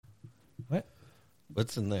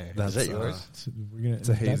What's in there? That's, Is that yours? It's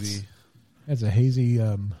a hazy. That's a hazy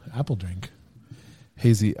apple drink.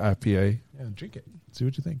 Hazy IPA. Yeah, drink it. See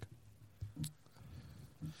what you think.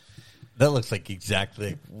 That looks like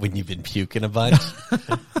exactly when you've been puking a bunch,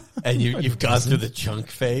 and you've gone through the chunk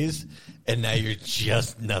phase, and now you're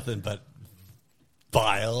just nothing but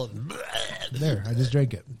bile. There, I just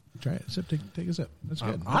drank it. Try it. Sip. Take a sip. That's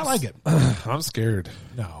good. I like it. I'm scared.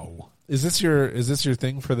 No. Is this your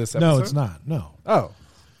thing for this episode? No, it's not. No. Oh.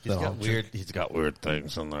 He's got weird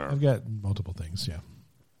things in there. I've got multiple things, yeah.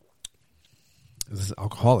 Is this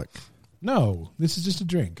alcoholic? No, this is just a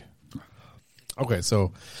drink. Okay,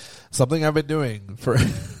 so something I've been doing for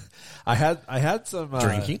I had some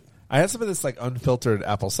Drinking? I had some of this like unfiltered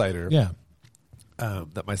apple cider. Yeah.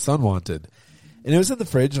 That my son wanted. And it was in the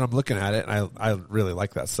fridge, and I'm looking at it, and I really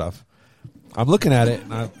like that stuff. I'm looking at it,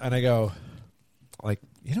 and I go, like,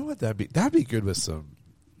 you know what? That'd be good with some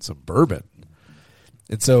bourbon.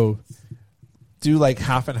 And so, do like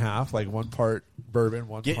half and half, like one part bourbon,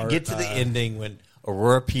 one part. Get to the ending when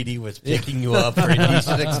Aurora PD was picking you up for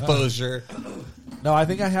indecent exposure. No, I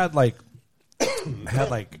think I had like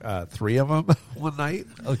 3 of them one night.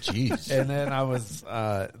 Oh, jeez. And then I was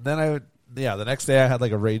the next day I had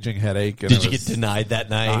like a raging headache. And Did you get denied that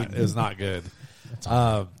night? It was not good.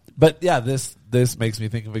 But yeah, this makes me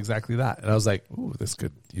think of exactly that. And I was like, ooh, this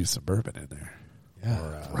could use some bourbon in there.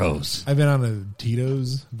 Yeah. Gross. I've been on a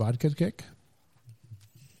Tito's vodka kick.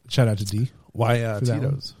 Shout out to D. Why for that one.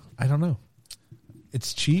 Tito's? I don't know.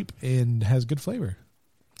 It's cheap and has good flavor.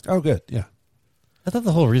 Oh, good. Yeah. I thought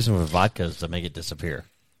the whole reason for vodka is to make it disappear.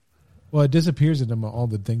 Well, it disappears into all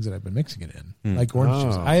the things that I've been mixing it in, like orange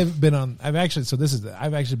juice. I've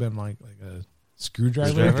actually been like a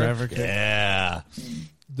screwdriver. Yeah.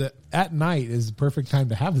 At night is the perfect time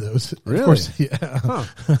to have those. Really? Of course, yeah.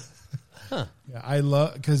 Huh. Yeah, I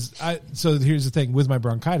love so here's the thing with my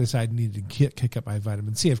bronchitis, I need to kick up my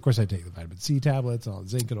vitamin C. Of course, I take the vitamin C tablets, all the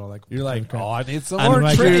zinc, and all that. You're like, crap. oh, I need some I'm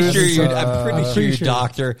orange pretty juice. sure your sure.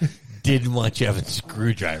 doctor didn't want you having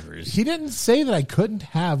screwdrivers. He didn't say that I couldn't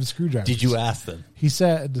have screwdrivers. Did you ask them? He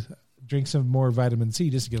said, drink some more vitamin C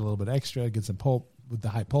just to get a little bit extra, get some pulp with the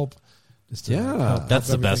high pulp. Just to help That's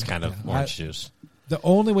the best everything. kind of orange juice. The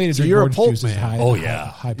only way to drink you're a orange pulp juice man. is high. Oh, yeah.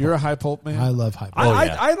 high pulp. You're a high pulp man. I love high pulp.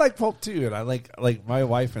 I like pulp too, and I like my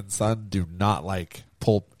wife and son do not like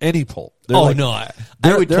pulp. Any pulp. They're Oh like, no! I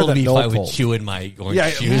they're- would they're tell the me if no I would pulp. chew in my orange Yeah,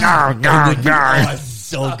 juice. yeah. It's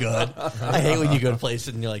so good. I hate when you go to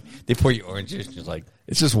places and you're like, they pour you orange juice and you're like,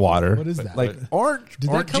 It's just water. What is that? Like orange. Did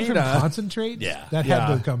that come from Orangina. concentrate? Yeah. That had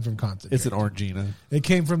to have come from concentrate. It's an orangina. It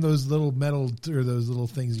came from those little metal or those little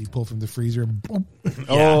things you pull from the freezer and boom,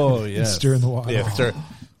 Oh and yes. stir in the water. yeah, sir.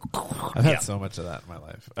 I've had so much of that in my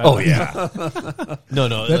life. Oh yeah.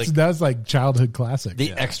 No, That's like childhood classic.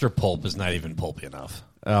 the extra pulp is not even pulpy enough.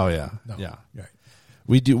 Oh yeah. No. Yeah. Right.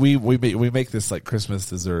 We make this like Christmas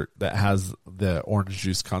dessert that has the orange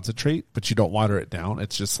juice concentrate, but you don't water it down.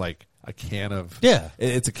 It's just like a can of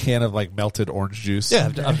It's a can of like melted orange juice. Yeah,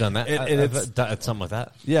 I've done that. It's I've done something like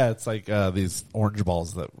that. Yeah, it's like these orange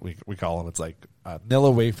balls that we call them. It's like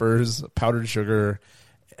Nilla wafers, powdered sugar,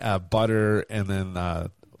 butter, and then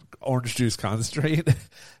orange juice concentrate.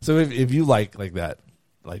 So if you like that,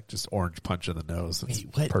 like just orange punch in the nose, it's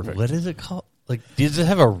perfect. What is it called? Like, does it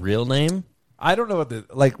have a real name? I don't know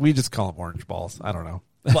what we just call them orange balls. I don't know.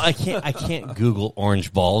 Well, I can't Google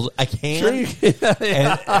orange balls. I can.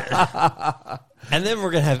 And then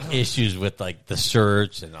we're gonna have issues with like the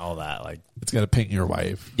search and all that. Like, It's gonna ping your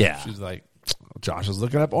wife. Yeah. She's like, Josh is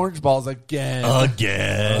looking up orange balls again.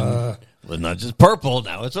 again. Well, not just purple.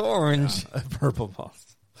 Now it's orange. Purple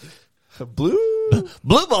balls. Blue.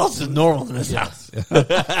 Blue balls is normal in this house.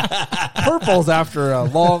 Purple's after a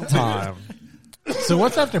long time. So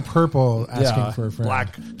what's after purple asking for a friend?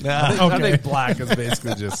 Black. Yeah. I think black is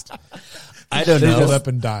basically just I don't They know. just up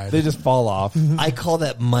and died. they just fall off. I call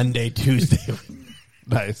that Monday, Tuesday.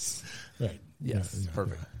 Nice. Right. Yes. Yeah, yeah.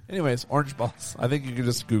 Perfect. Anyways, orange balls. I think you can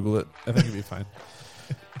just Google it. I think it'd be fine.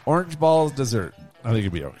 Orange balls dessert. I think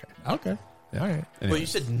it'd be okay. Okay. All right. Well, you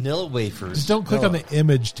said Nilla wafers. Just don't click on the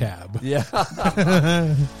image tab.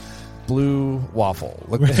 Yeah. Blue waffle.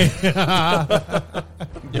 Look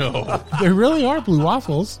No. There really are blue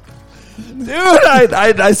waffles. Dude,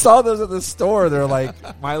 I saw those at the store. They're like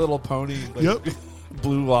My Little Pony. Like, Yep.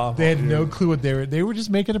 Blue waffle. They had no clue what they were. They were just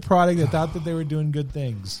making a product. They thought that they were doing good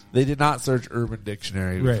things. They did not search Urban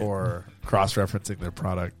Dictionary Right. before cross-referencing their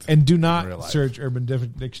product. And do in real not life. search Urban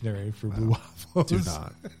Dictionary for blue waffles. Do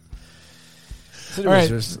not. So All right.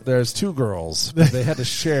 there's two girls. They had to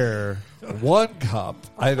share one cup.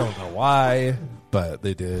 I don't know why, but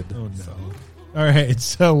they did. Oh no. So, All right,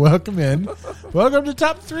 so welcome in. Welcome to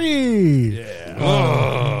Top 3.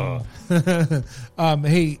 Yeah.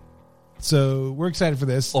 Hey, so we're excited for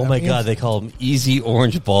this. Oh my God, they call them easy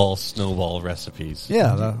orange ball snowball recipes.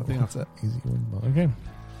 Yeah, I think that's it. Easy one. Okay.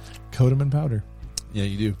 Coat them in powder. Yeah,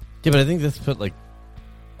 you do. Yeah, but I think that's put like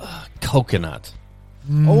coconut.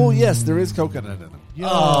 Oh, yes, there is coconut in them.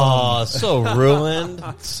 Oh, so ruined.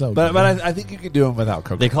 So But good. I think you can do them without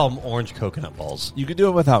coconut. They call them orange coconut balls. You can do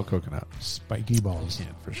them without coconut. Spiky balls. Yeah,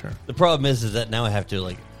 for sure. The problem is that now I have to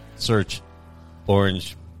like search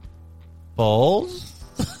orange balls.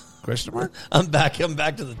 Question mark? I'm back to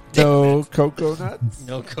the No coconut?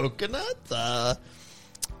 no coconut. Huh?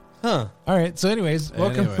 All right. So, anyways,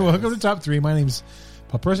 welcome to Top 3. My name's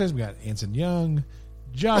Paul Process. We got Anson Young,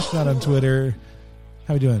 Josh, not on Twitter.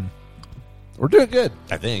 How we doing? We're doing good.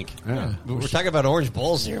 I think. Yeah. We're talking about orange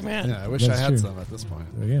balls here, man. Yeah, I wish That's I had true. some at this point.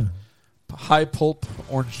 Oh, yeah. High pulp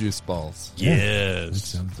orange juice balls. That Yes,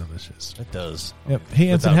 sounds delicious. it does. Yep. Hey,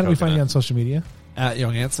 Anson, Without how do we find coconut. you on social media? At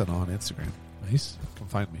Young Anson on Instagram. Nice. You can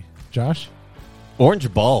find me. Josh?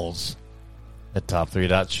 Orange balls at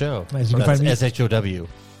top3.show. Nice. You can That's find me. SHOW.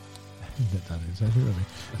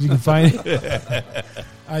 You can find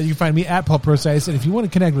you can find me at Paul Process, and if you want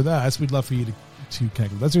to connect with us, we'd love for you to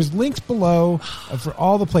connect with us. There's links below for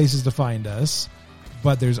all the places to find us,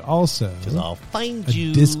 but there's also Because I'll find a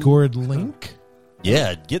you. Discord link.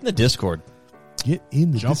 Yeah, get in the Discord. Get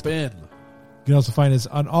in the Jump Discord. in. You can also find us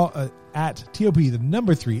on all at TOP the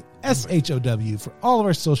number 3 SHOW for all of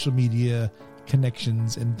our social media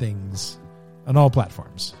connections and things on all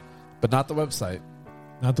platforms. But not the website.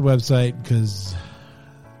 Not the website because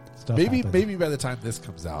stuff happens. Maybe by the time this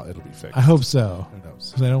comes out, it'll be fixed. I hope so. Who knows?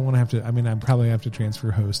 Because I don't want to have to. I mean, I probably have to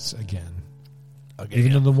transfer hosts again.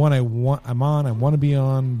 Even though the one I'm on, I want to be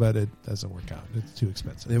on, but it doesn't work out. It's too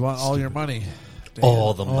expensive. They want all your money.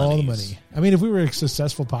 All the all the monies. money. I mean, if we were a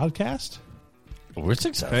successful podcast, We're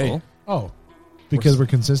successful. Hey. because we're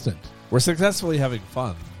consistent. We're successfully having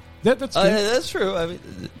fun. That's good. That's true. I mean,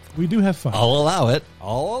 We do have fun. I'll allow it.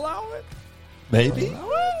 I'll allow it. Maybe.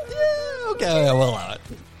 Yeah, okay, I will allow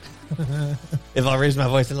it. If I raise my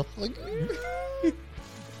voice, a little, like,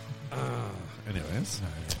 Anyways,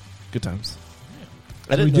 good times.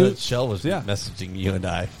 I didn't We know do- that Shell was Yeah. messaging you and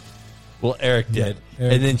I. Well, Eric did,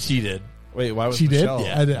 Eric- and then she did Wait, why was She did? Michelle?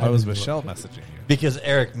 Yeah. I Why was didn't- Michelle messaging you? because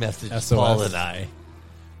Eric messaged SOS. Paul and I.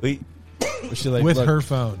 We Was she like with look- her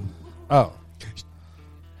phone. Oh,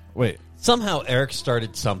 wait. somehow Eric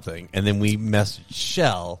started something, and then we messaged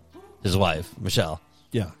Shell, his wife, Michelle,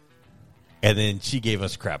 Yeah. and then she gave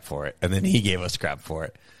us crap for it, and then he gave us crap for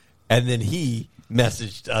it, and then he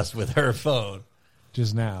messaged us with her phone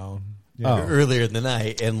Just now. earlier in the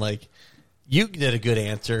night, and like. You did a good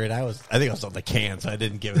answer, and I think I was on the can, so I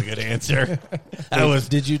didn't give a good answer.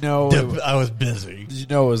 Did you know? I was busy. Did you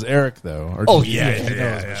know it was Eric though? Or Oh, did you, yeah, did you know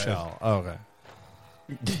it was yeah. Michelle? Oh,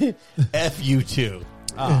 okay. F you too.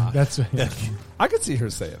 That's I could see her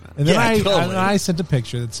saying that. And then Yeah, I totally. sent a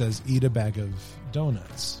picture that says "eat a bag of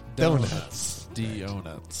donuts." Donuts.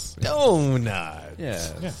 Donuts. Donuts.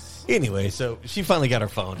 Yes. Yeah. Anyway, so she finally got her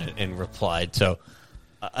phone and replied. So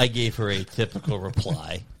I gave her a typical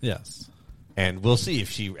reply, Yes. and we'll see if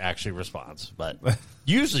she actually responds. But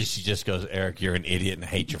usually she just goes, "Eric, you're an idiot and I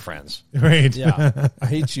hate your friends, Right. Yeah. I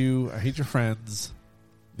hate you. I hate your friends.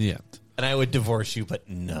 The end. and I would divorce you." But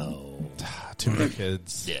no, Too many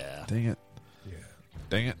kids. yeah. Dang it. Yeah.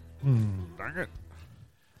 Dang it. Dang it.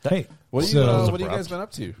 Hey, What do so, you guys been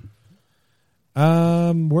up to?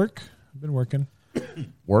 work. I've been working.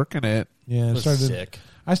 Working it. Yeah, I was sick.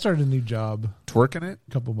 I started a new job Twerking it.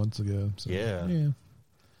 a couple months ago. So, Yeah.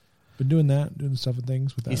 Been doing that, doing stuff and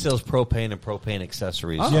things with that. He sells propane and propane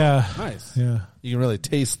accessories. Oh, Yeah. Nice. Yeah. You can really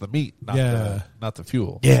taste the meat, not the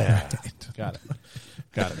fuel. Yeah. Got it.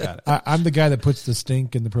 Got it. I'm the guy that puts the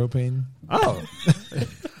stink in the propane. Oh.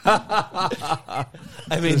 I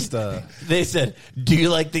mean, Just, they said, "Do you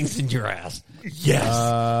like things in your ass?" Yes.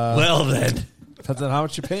 Well then, depends on how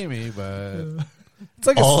much you pay me, but it's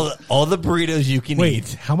like all the burritos you can Wait,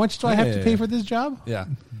 eat. how much do I have to Yeah. pay for this job? yeah.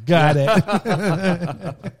 Got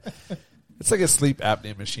it. It's like a sleep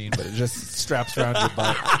apnea machine, but it just straps around your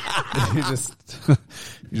butt.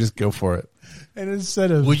 you just go for it. And instead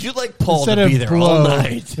of Would you like Paul to instead be of there all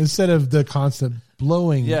night? instead of the constant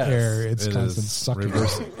blowing Yes, air, it's it constant is sucking.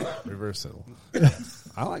 reversal.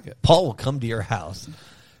 I like it. Paul will come to your house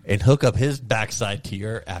and hook up his backside to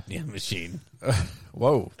your apnea machine,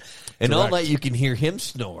 Whoa. and all Correct. night you can hear him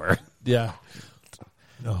snore. Yeah.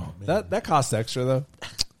 Oh man, That costs extra though.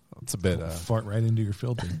 It's a bit fart right into your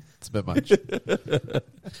filter. it's a bit much.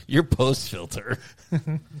 Your post filter.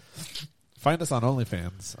 Find us on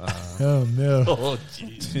OnlyFans. Oh no. Oh,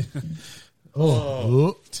 jeez.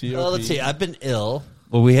 Oh. Well, let's see. I've been ill.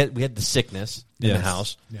 Well, we had the sickness in the Yes.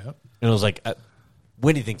 house. Yeah. And it was like,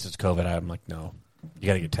 Wendy thinks it's COVID. I'm like, no. You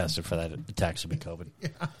got to get tested for that. It actually be COVID.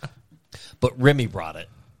 But Remy brought it.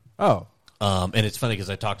 Oh, And it's funny because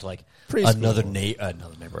I talked to like Preschool. another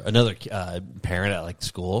neighbor, another parent at like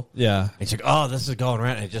school. yeah. And he's like, oh, this is going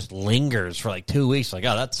around. And it just lingers for like 2 weeks. Like, oh,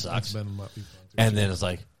 that That's sucks. been what we've gone through. And then it's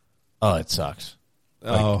like, oh, it sucks.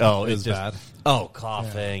 Oh, it's it's just bad. Oh,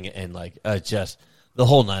 coughing and like just the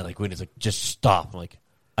whole night. Like Wendy's like, just stop. I'm like,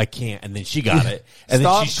 I can't. And then she got it, and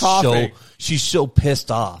Stop then coughing. she's so pissed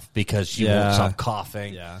off because she Yeah. won't stop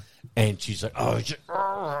coughing. Yeah. And she's like, oh,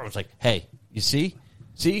 I was like, hey, you see,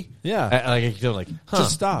 Yeah. I keep doing like, huh?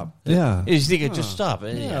 Just stop. Yeah. You think it just stop?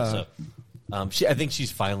 And Yeah. So, I think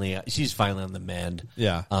she's finally on the mend.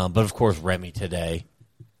 Yeah. But of course, Remy today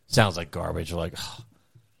sounds like garbage. We're like,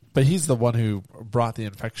 But he's the one who brought the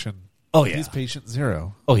infection. Oh, yeah. He's patient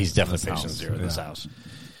zero. oh, he's definitely this patient house. zero in this Yeah. house.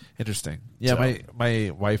 Interesting. Yeah, So-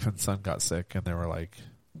 my wife and son got sick, and they were like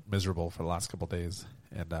miserable for the last couple of days,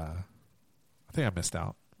 and I think I missed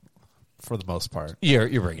out for the most part. You're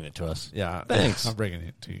bringing it to us. Yeah, Thanks. I'm bringing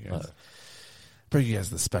it to you guys. Bring you guys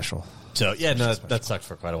the special. So yeah, no, that sucked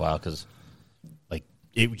for quite a while because like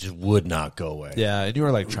it just would not go away. Yeah, and you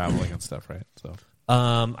were like traveling and stuff, right? So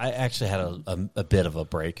I actually had a bit of a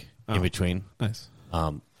break in between, nice.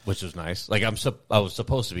 which was nice. Like I was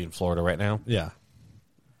supposed to be in Florida right now, Yeah,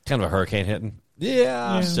 kind of a hurricane hitting.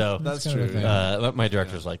 yeah. So that's kind of true. a thing. My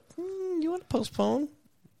director's like, you want to postpone?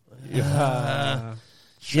 Yeah,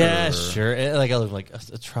 Yeah, sure. Like I was like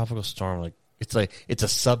a tropical storm. Like it's a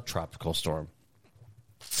subtropical storm.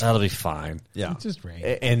 That'll be fine. Yeah, It's just rain.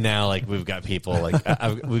 And now, like, we've got people like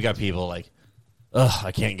ugh,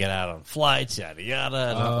 I can't get out on flights, yada yada.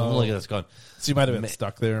 And I'm looking at this going, so you might have been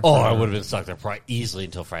stuck there. oh, for- I would have been stuck there probably easily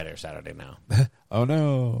until Friday or Saturday. Now, Oh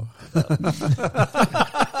no.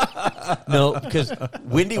 no, because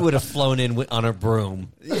Wendy would have flown in on a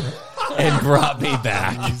broom and brought me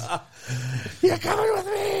back. You're coming with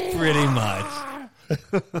me. Pretty much.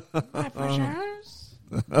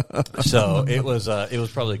 So it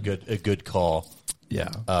was probably a good call Yeah,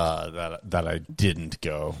 that I didn't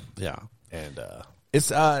go. yeah. And It's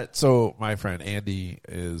so my friend Andy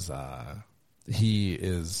is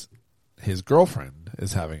his girlfriend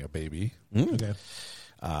is having a baby Okay.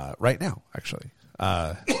 right now actually.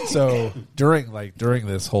 So during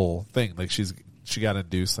this whole thing, like she got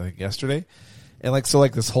induced I think yesterday, and like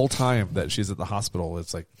this whole time that she's at the hospital,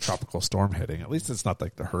 it's like tropical storm hitting. At least it's not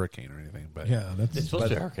like the hurricane or anything. But Yeah, that's it's supposed to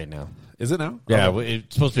be a hurricane now. is it now? Yeah, Oh,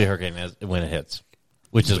 it's supposed to be a hurricane when it hits,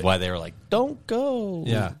 which is why they were like, "Don't go."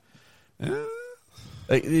 yeah.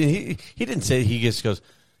 Like, he didn't say. He just goes,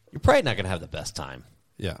 "You're probably not going to have the best time."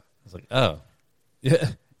 Yeah. I was like, "Oh, Yeah.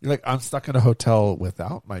 You're like, I'm stuck in a hotel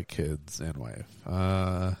without my kids and wife.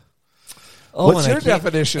 oh." What's and I your can't-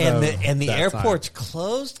 definition And of the that airport's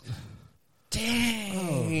closed.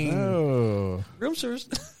 Dang. Oh. Room service.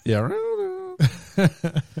 Yeah.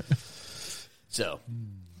 So,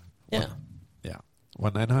 yeah, Yeah.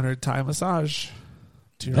 1-900 Thai massage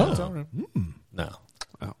to your Oh. hotel room. no.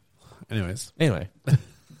 Oh. Anyways. Anyway,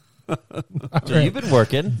 so you've been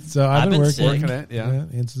working. So I've been working. sick. Working it, yeah.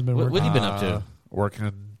 Anson's been What working. have you been up to?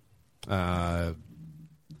 Working, I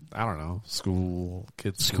don't know, school,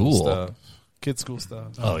 kids School? stuff. Kids school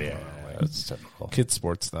stuff. Oh yeah, that's typical. Kids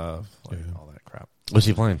sports stuff. Like Yeah. all that crap. What's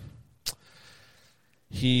he playing?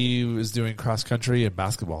 He was doing cross country and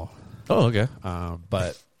basketball. Oh, okay.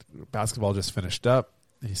 But basketball just finished up.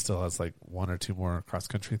 He still has like one or two more cross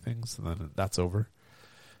country things, and then that's over.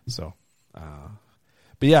 So,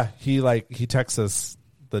 but yeah, he texts us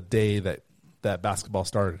the day that basketball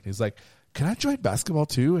started. He's like, "Can I join basketball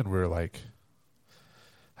too?" And we're like,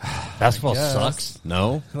 Basketball guess. sucks.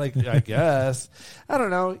 No. "Like, I guess." I don't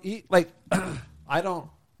know.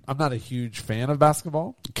 I'm not a huge fan of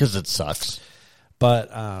basketball, Because it sucks. but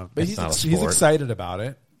It's not a he's sport. excited about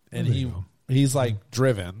it, and There you go. he's like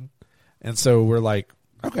driven, and so we're like,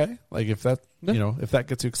 okay, like if that if that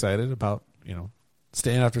gets you excited about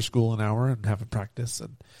staying after school an hour and having practice,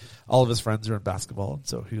 and all of his friends are in basketball, and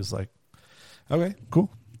so he was like, okay, cool,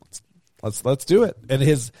 let's do it.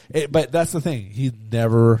 And but that's the thing, he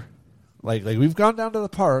never like we've gone down to the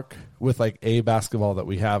park with like a basketball that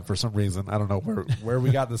we have for some reason. I don't know where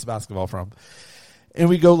we got this basketball from, and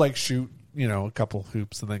we go like shoot a couple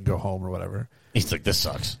hoops and then go home or whatever. He's like, this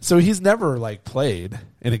sucks. So he's never like played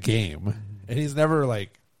in a game, and he's never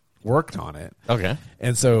like worked on it. Okay.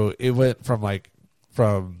 And so it went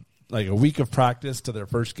from like a week of practice to their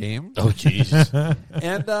first game. Oh, Jesus.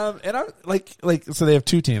 And I like so they have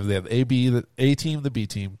two teams. They have the A team, the B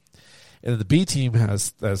team, and the B team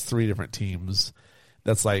has 3 different teams.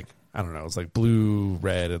 That's like, I don't know, it's like blue,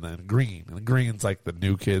 red, and then green. And green's like the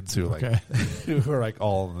new kids who like who are like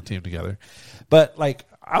all on the team together. But like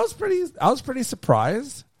I was pretty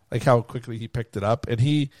surprised like how quickly he picked it up. And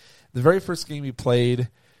the very first game he played,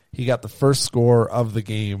 he got the first score of the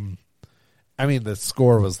game. I mean, the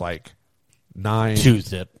score was like 9.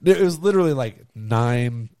 2-zip. It was literally like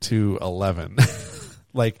 9-11.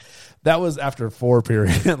 Like that was after 4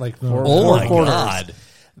 periods, like four my quarters. God.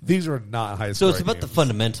 These were not high So scoring it's about games. the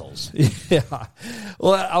fundamentals. Yeah.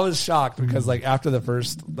 Well, I was shocked because like after the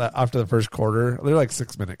first quarter, they're like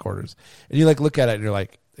 6-minute quarters, and you like look at it and you're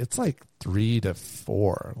like, it's like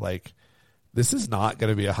 3-4. Like this is not going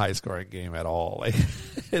to be a high scoring game at all. Like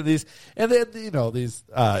these, and then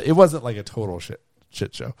it wasn't like a total shit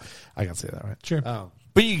show. I can say that, right? Sure.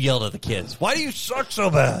 But you yelled at the kids. Why do you suck so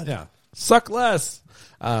bad? Yeah. Suck less.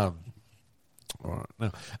 No.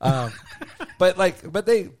 But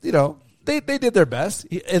they, they did their best.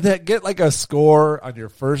 And then get like a score on your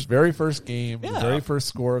very first game, the very first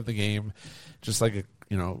score of the game, just like a,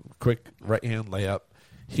 quick right hand layup.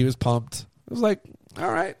 He was pumped. It was like,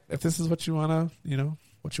 all right, if this is what you want to,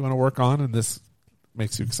 work on, and this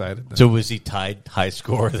makes you excited. Then. So was he tied high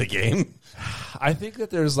score of the game? I think that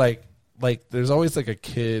there's there's always like a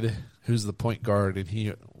kid who's the point guard,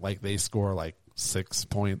 and they score like 6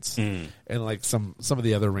 points, and like some of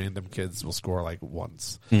the other random kids will score like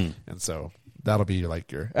once, and so that'll be like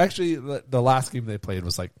the last game they played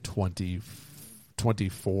was like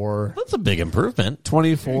 24. That's a big improvement.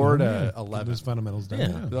 24 to 11. Those fundamentals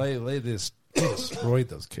down. Yeah. They destroyed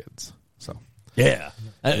those kids. So Yeah.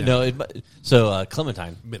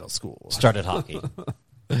 Clementine middle school started hockey.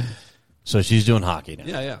 So she's doing hockey now.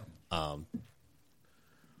 Yeah.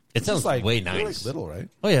 It sounds like way you're nice. like little, right?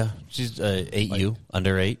 Oh yeah, she's 8U,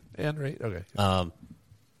 under 8. And right, okay.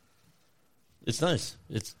 It's nice.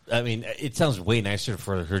 It sounds way nicer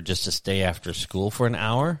for her just to stay after school for an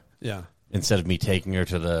hour. Yeah. Instead of me taking her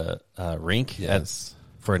to the rink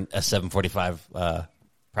for a 7:45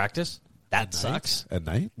 practice. That sucks. At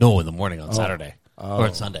night? No, in the morning on Saturday or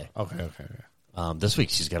on Sunday. Okay. This week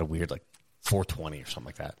she's got a weird 4:20 or something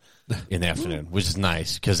like that in the afternoon, which is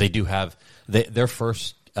nice because they do have their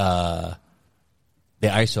first. The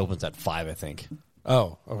ice opens at 5, I think.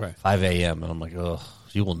 Oh, okay. 5 a.m. And I'm like, oh,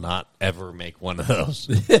 you will not ever make one of those.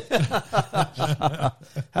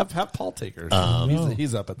 Have Paul take her.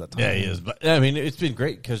 He's up at that time. Yeah, he is. But it's been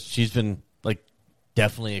great because she's been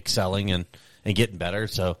definitely excelling and getting better.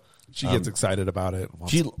 So she gets excited about it.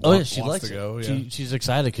 She likes to it. go. Yeah. She's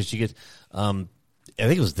excited because she gets. I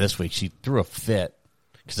think it was this week. She threw a fit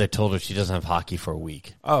because I told her she doesn't have hockey for a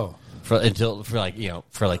week. Oh, for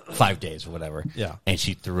 5 days or whatever. Yeah, and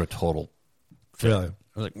she threw a total fit. Really?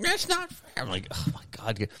 I was like, that's not fair. I'm like, oh my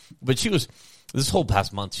God. But she was this whole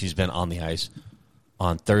past month. She's been on the ice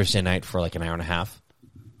on Thursday night for an hour and a half.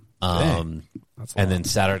 Dang. And then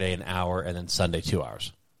Saturday an hour, and then Sunday 2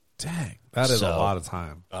 hours. Dang, that is a lot of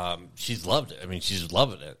time. She's loved it. She's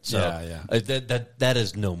loving it. So yeah. That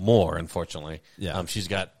is no more, unfortunately. Yeah. She's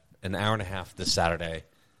got an hour and a half this Saturday,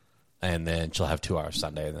 and then she'll have 2 hours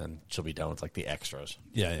Sunday, and then she'll be done with the extras.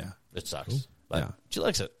 Yeah. It sucks. Cool. But Yeah. she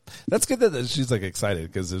likes it. That's good that she's excited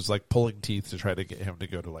because it's pulling teeth to try to get him to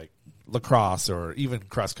go to lacrosse or even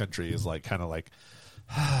cross country is kind of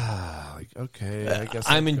okay. I guess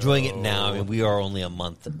I'm enjoying it now. We are only a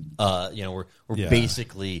month. We're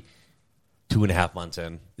basically 2.5 months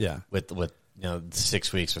in. Yeah. With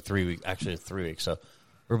 6 weeks or 3 weeks. Actually, 3 weeks. So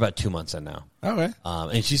we're about 2 months in now. Okay.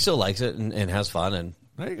 And she still likes it and has fun. And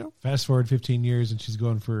there you go. Fast forward 15 years, and she's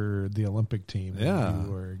going for the Olympic team. Yeah. And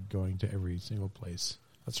you are going to every single place.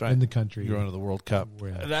 That's right. In the country. You're going to the World Cup.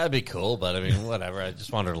 That'd be cool. But whatever. I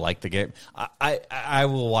just want her to like the game. I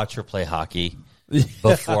will watch her play hockey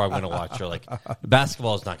before I'm going to watch her.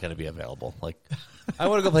 Basketball is not going to be available. I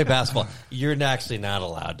want to go play basketball. You're actually not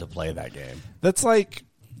allowed to play that game. That's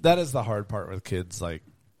that is the hard part with kids.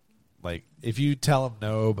 If you tell them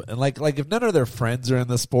no, and if none of their friends are in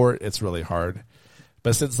the sport, it's really hard.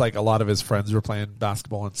 But since a lot of his friends were playing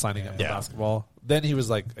basketball and signing up for basketball, then he was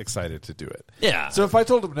excited to do it. Yeah. So if I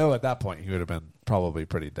told him no at that point, he would have been probably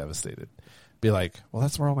pretty devastated. Be like, well,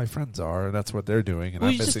 that's where all my friends are, and that's what they're doing, and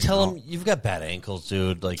I'm you missing. Just tell out. him you've got bad ankles,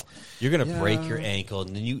 dude. You're gonna break your ankle,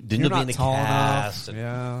 and then you'll be in a tall cast.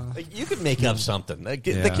 enough. And, you could make up something. The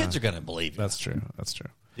kids are gonna believe you. That's true.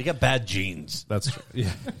 You got bad genes. That's true.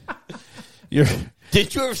 Yeah.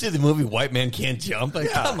 Did you ever see the movie White Man Can't Jump?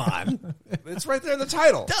 Come on. It's right there in the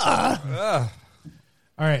title. Duh.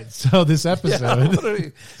 All All right, so this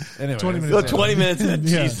episode, Anyway, 20 minutes. Go 20 minutes in.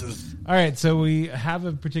 Yeah. Jesus. All right, so we have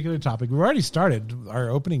a particular topic. We've already started.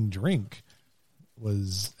 Our opening drink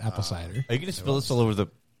was apple cider. Are you going to spill this all over the...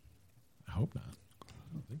 I hope not.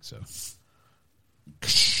 I don't think so.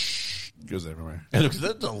 goes everywhere. There's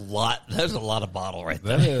a lot. There's a lot of bottle right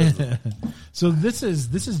there. That is, So this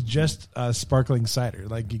is just sparkling cider,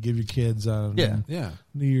 like you give your kids on yeah.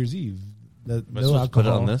 New Year's Eve. Am I No supposed to alcohol. put it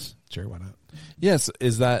on this? Sure, why not? Yes.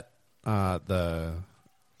 Is that the?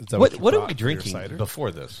 Is that What you are brought we for your drinking cider?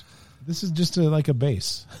 before this? This is just like a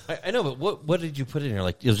base. I know, but what did you put in here?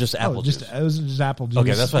 Like it was just apple juice. It was just apple juice.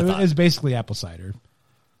 Okay, that's what I thought. It's basically apple cider.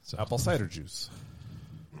 So Apple cider juice.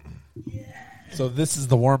 So this is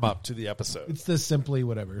the warm up to the episode. it's the simply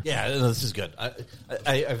whatever. Yeah, no, this is good.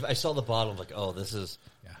 I saw the bottle. I'm like, oh, this is.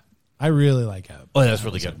 Yeah. I really like apple. Oh, that's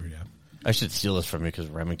really good. cider, yeah. I should steal this from you because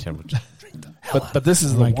Remington would just drink the hell out. But this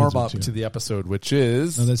is My the kids warm would up too. to the episode, which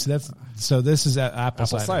is No, that's so. This is apple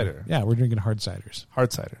cider. cider. Yeah, we're drinking hard ciders.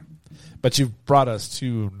 hard cider. But you've brought us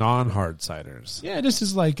two non-hard ciders. Yeah, this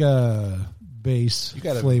is like a base You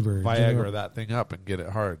got to flavor. Viagra that thing up and get it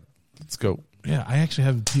hard. Let's go. Yeah, I actually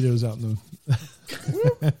have Tito's out in the.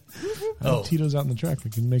 I have Oh. Tito's out in the truck. I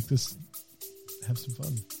can make this have some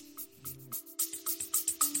fun.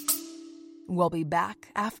 We'll be back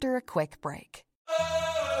after a quick break.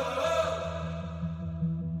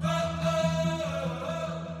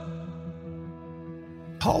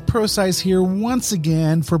 Paul Procise here once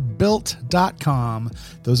again for Built.com.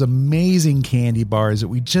 Those amazing candy bars that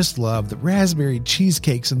we just love, the raspberry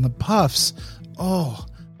cheesecakes and the puffs. Oh,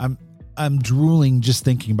 I'm drooling just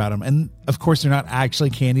thinking about them. And of course, they're not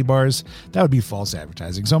actually candy bars. That would be false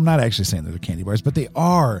advertising. So I'm not actually saying they're candy bars, but they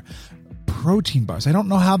are protein bars. I don't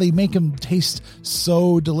know how they make them taste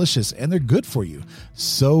so delicious, and they're good for you.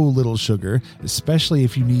 So little sugar, especially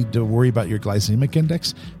if you need to worry about your glycemic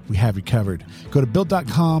index. We have you covered. Go to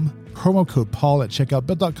Built.com, promo code Paul at checkout.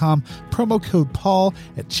 Built.com, promo code Paul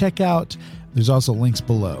at checkout. There's also links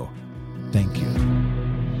below. Thank you.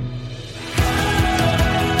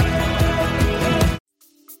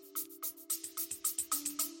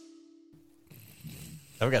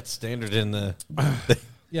 I've got standard in the.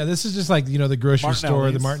 Yeah, this is just like, the grocery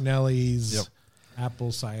store, the Martinelli's. Martinelli's, Yep.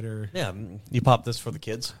 apple cider. Yeah, you pop this for the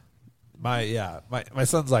kids. My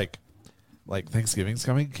son's like Thanksgiving's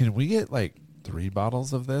coming. Can we get like 3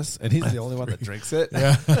 bottles of this? And he's the only one that drinks it.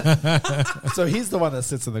 Yeah. So he's the one that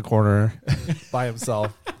sits in the corner by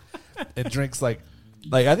himself and drinks like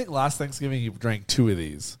I think last Thanksgiving he drank 2 of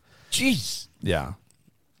these. Jeez. Yeah.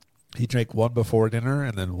 He drank one before dinner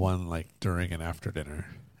and then one like during and after dinner.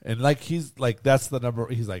 And like he's like that's the number.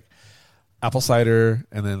 He's like apple cider,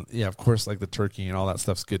 and then of course like the turkey and all that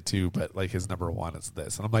stuff's good too. But like his number one is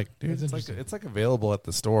this, and I'm like, dude, That's it's like available at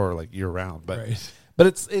the store like year round. But Right. but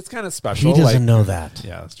it's kind of special. He doesn't like, know that.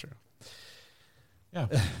 Yeah, that's true. Yeah.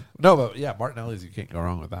 No, but yeah, Martinelli's, you can't go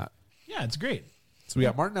wrong with that. Yeah, it's great. So we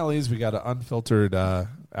got Martinelli's. We got an unfiltered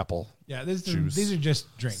apple. Yeah, Juice. these are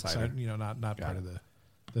just drinks. Cider. Not part of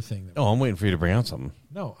the thing. That Oh, I'm waiting for you to bring out something.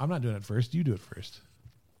 No, I'm not doing it first. You do it first.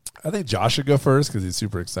 I think Josh should go first because he's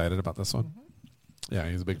super excited about this one. Yeah,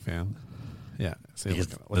 he's a big fan. Yeah, see, look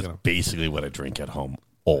Because at that's him. basically what I drink at home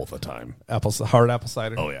all the time. Hard apple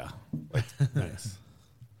cider. Oh yeah. Nice.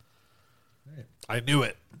 I knew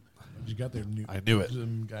it. What you got there? I knew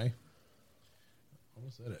it. Guy.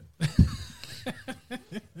 Almost said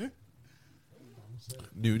it.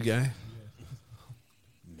 Nude guy.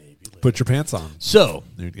 Maybe. Put your pants on. So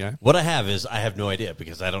Nude guy. what I have is I have no idea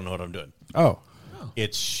because I don't know what I'm doing. Oh.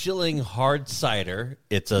 It's Schilling hard cider.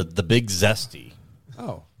 It's the big zesty,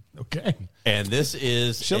 Oh. Okay. and this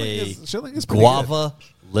is Schilling is pretty guava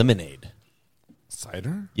lemonade.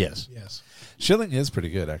 Cider? Yes, Yes. Schilling is pretty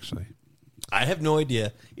good, actually. I have no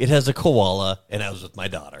idea. It has a koala, and I was with my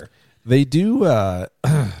daughter, They do, and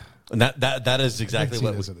that is exactly I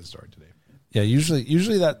what. did see this at the store today. yeah,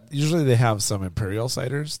 usually they have some imperial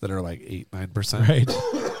ciders that are like 8-9%.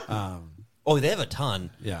 Right. Oh, they have a ton.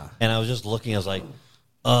 Yeah. And I was just looking. I was like,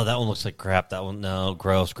 "Oh, that one looks like crap. That one, no,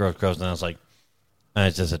 gross." And I was like, and I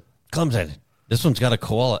just said, "Clemson, this one's got a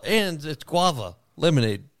koala, and it's guava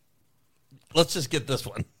lemonade. Let's just get this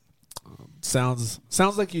one." Sounds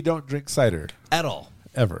like you don't drink cider At all.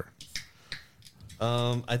 ever.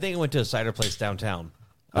 I think I went to a cider place downtown.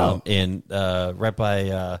 Oh. In right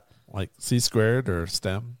by Like C squared or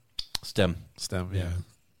stem. STEM. Yeah.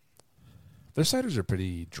 Their ciders are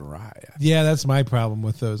pretty dry. Yeah, that's my problem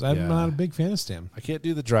with those. I'm Yeah. not a big fan of Stem. I can't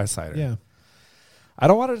do the dry cider. Yeah. I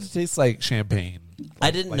don't want it to taste like champagne.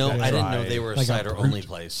 I didn't know. that I didn't dry- know they were a Like a cider brute. only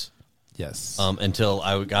place. Yes. Until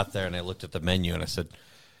I got there and I looked at the menu and I said,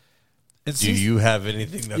 And Do you have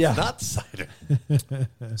anything that's Yeah. not cider?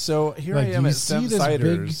 So here Like, I do am you at see Stem this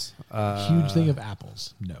Ciders. Huge thing of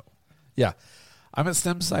apples. No. Yeah. I'm at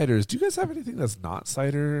Stem Ciders. Do you guys have anything that's not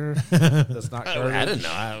cider? That's not garbage? I didn't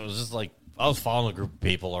know. I was just like, I was following a group of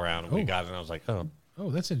people around, and we got it, and I was like, oh. Oh,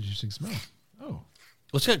 that's an interesting smell. Oh.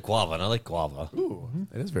 Let's get guava, and I like guava. Ooh,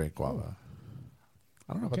 it is very guava.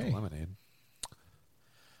 I don't know about Okay. the lemonade.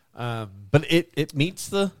 But it meets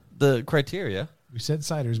the criteria. We said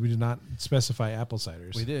ciders. We did not specify apple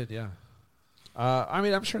ciders. We did, yeah. I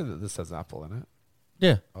mean, I'm sure that this has apple in it.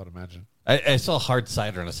 Yeah. I would imagine. I saw hard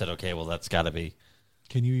cider, and I said, okay, well, that's got to be.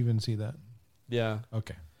 Can you even see that? Yeah.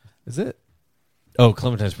 Okay. Is it Oh,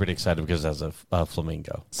 Clementine's pretty excited because it has a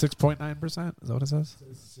flamingo. 6.9%? Is that what it says?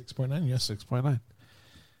 6.9, yes. 6.9.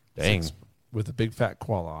 Dang. With a big fat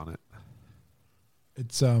koala on it.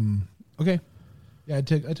 It's okay. Yeah, I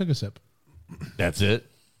took a sip. That's it?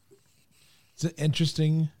 It's an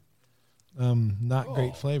interesting, not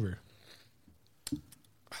great flavor.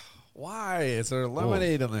 Why? Is there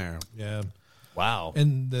lemonade in there? Yeah. Wow.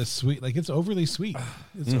 And the sweet, like it's overly sweet.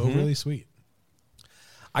 It's overly sweet.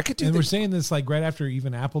 I could do And we're saying this like right after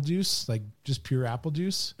even apple juice, like just pure apple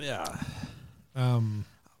juice. yeah.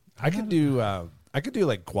 I could do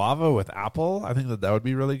like guava with apple. I think that would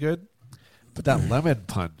be really good. But that lemon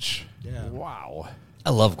punch. Yeah. Wow.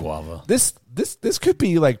 I love guava. This could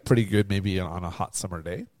be like pretty good maybe on a hot summer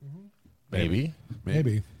day. Maybe.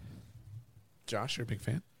 Maybe. Josh, you're a big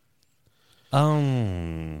fan? I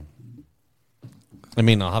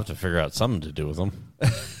mean, I'll have to figure out something to do with them.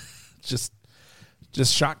 Just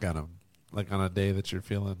shotgun them like on a day that you're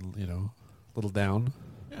feeling, a little down.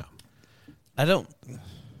 Yeah.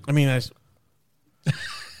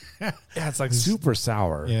 Yeah, it's like super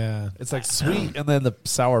sour. Yeah. It's like sweet and then the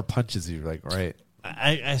sour punches you like right.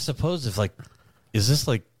 I suppose if like, is this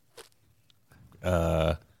like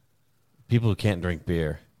people who can't drink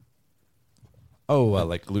beer? Oh,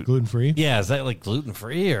 like gluten. Gluten free? Yeah, is that like gluten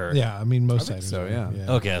free or? Yeah, I mean most I think ciders so, are,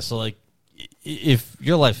 yeah. Okay, so like, if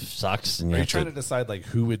your life sucks and you Are you have trying to decide like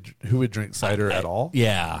who would drink cider at all?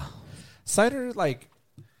 yeah, Cider, like,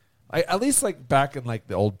 at least like back in like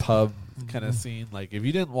the old pub kind of scene, like if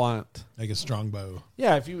you didn't want, Like a strongbow.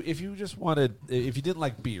 yeah, if you just wanted, if you didn't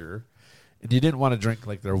like beer and you didn't want to drink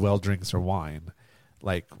like their well drinks or wine,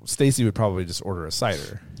 like Stacy would probably just order a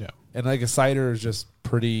cider. Yeah. And like a cider is just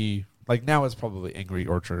pretty, like now it's probably Angry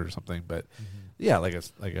Orchard or something, but yeah, like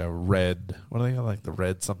a red, what do they call, like the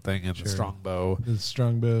red something and the Strongbow. The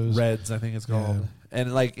strongbows. Reds, I think it's called. Yeah.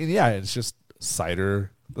 And like, yeah, it's just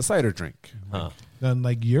cider, the cider drink. huh. Then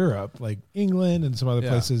like Europe, like England and some other Yeah.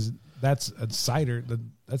 places, that's a cider.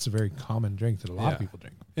 That's a very common drink that a lot Yeah. of people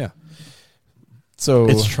drink. Yeah. So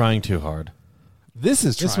It's trying too hard. this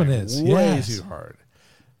is This trying one is, way yes. too hard.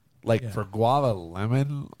 Like Yeah. for guava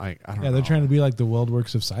lemon, like I don't know. Yeah, they're trying to be like the world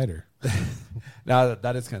works of cider. Now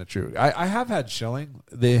that is kind of true. I have had Schilling.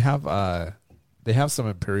 They have some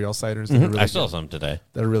imperial ciders that are really I saw good. some today.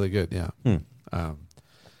 That are really good. Yeah.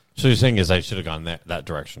 So you're saying is I should have gone that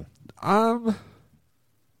direction?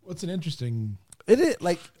 What's an interesting? It is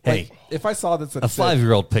like Hey. if I saw this, A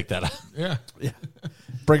 5-year-old picked that up. Yeah.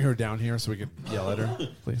 bring her down here so we can yell at her,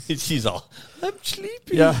 please. She's all, I'm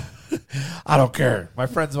sleepy. Yeah, I don't care. My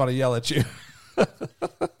friends want to yell at you.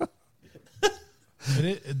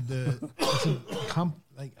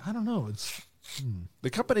 Like I don't know. It's The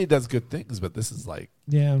company does good things, but this is like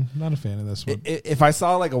yeah. I'm not a fan of this one. if I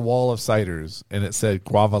saw like a wall of ciders and it said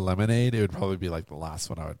guava lemonade, it would probably be like the last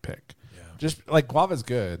one I would pick. Yeah. Just like guava's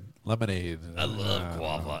good, lemonade. I love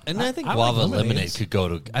guava, and I think I like guava lemonades. lemonade could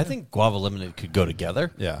go to. I think guava lemonade could go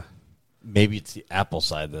together. Yeah, Maybe it's the apple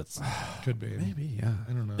side that's Could be. maybe. Yeah,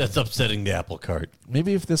 I don't know. that's upsetting the apple cart.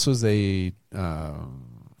 maybe if this was a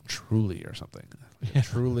Truly or something,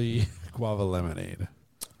 Truly guava lemonade.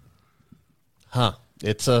 Huh?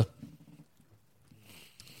 It's a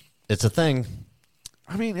thing.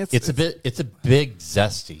 I mean, It's a big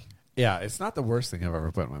zesty. yeah. It's not the worst thing I've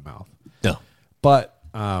ever put in my mouth, No. but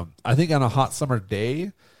I think on a hot summer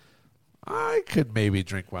day, I could maybe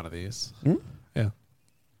drink one of these. Yeah.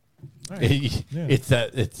 All right. Yeah. It's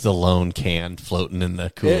the lone can floating in the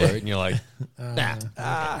cooler, and you're like,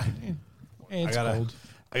 nah. Hey, it's cold.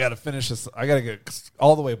 I gotta finish this. I gotta get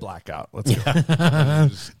all the way blackout. Let's go.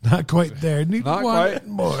 Not quite there. Need Not one quite.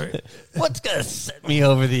 more. What's gonna set me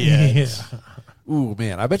over the edge? Yeah. Ooh,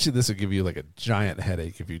 man, I bet you this would give you like a giant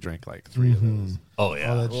headache if you drank like 3 of those. Oh yeah.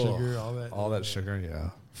 All that sugar, all that. Sugar,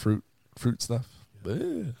 yeah. Fruit stuff.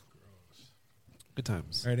 Ugh. Good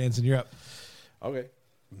times. All right, Anson, you're up. Okay.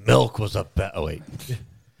 Milk was a bet. Oh wait.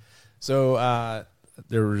 So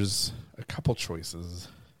there was a couple choices,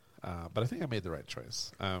 but I think I made the right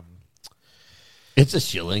choice. It's a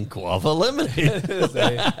shilling guava lemonade.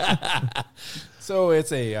 So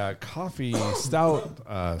it's a coffee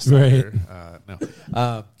stout cider.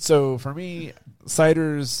 No. So for me,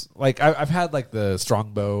 ciders, like I've had like the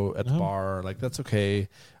Strongbow at the bar. Like that's okay.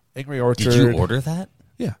 Angry Orchard. Did you order that?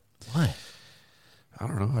 Yeah. Why? I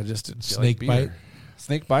don't know. I just didn't feel Snake like beer. bite?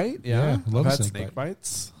 Snake bite? Yeah. Yeah, love I've had snake snake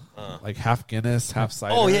bites. Like half Guinness, half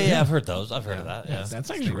cider. Oh, yeah. I've heard those. I've heard of that. Yeah.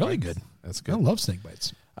 That's actually really good. That's I good. love snake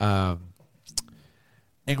bites.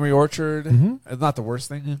 Angry Orchard. It's not the worst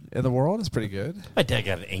thing in the world. It's pretty good. My dad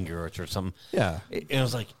got an Angry Orchard or something. Yeah. It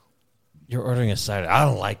was like, you're ordering a cider. I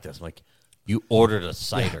don't like this. I'm like, you ordered a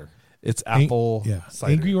cider. It's apple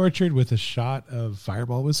cider. Angry Orchard with a shot of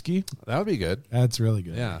Fireball whiskey. That would be good. That's really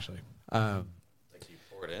good, Yeah. actually. Like you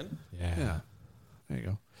pour it in? Yeah. There you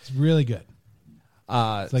go. It's really good.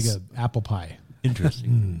 It's It's like an apple pie.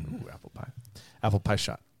 Interesting. Ooh, apple pie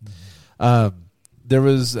shot. There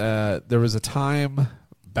was a time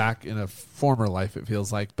back in a former life, it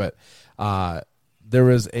feels like, but there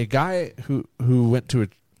was a guy who went to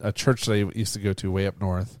a church that I used to go to way up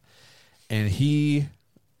north, and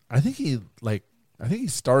I think he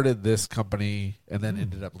started this company and then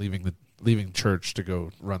ended up leaving church to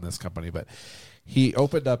go run this company, but he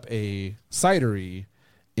opened up a cidery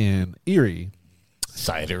in Erie.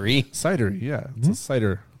 Cidery, yeah. It's a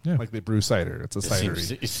cider. Yeah. Like they brew cider. It's a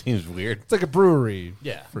cidery. It seems weird. It's like a brewery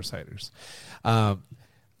for ciders.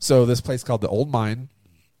 So this place called the Old Mine,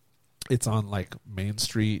 it's on like Main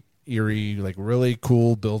Street, Erie, like really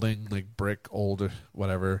cool building, like brick, old,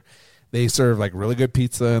 whatever. They serve like really good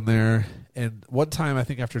pizza in there. And one time, I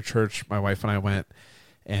think after church, my wife and I went,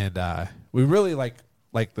 and we really like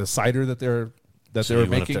the cider that they were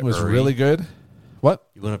making was Erie? really good. What?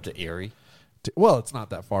 You went up to Erie? Well, it's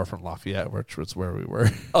not that far from Lafayette, which was where we were.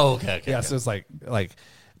 Oh, okay. Yeah, so it's like,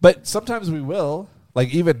 but sometimes we will.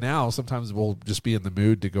 Like even now, sometimes we'll just be in the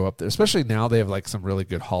mood to go up there. Especially now, they have like some really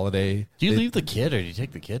good holiday. Do you leave the kid or do you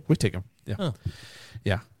take the kid? We take him. Yeah, Huh.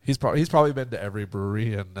 yeah. He's probably been to every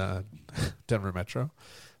brewery in Denver Metro,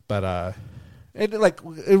 but and like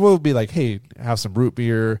it will be like, hey, have some root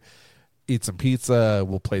beer, eat some pizza,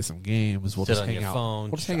 we'll play some games, we'll Sit just on hang your out. phone,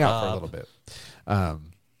 We'll just hang out for a shop. little bit.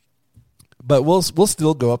 But we'll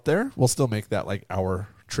still go up there. We'll still make that like hour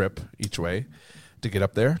trip each way to get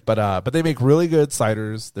up there. But they make really good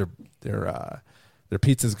ciders. Their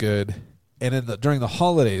pizza's good. And during the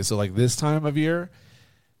holidays, so like this time of year,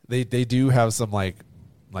 they do have some like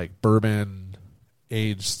bourbon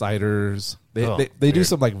aged ciders. They do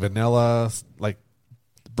some like vanilla like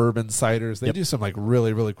bourbon ciders. They do some like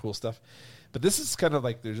really really cool stuff. But this is kind of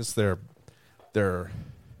like they're just their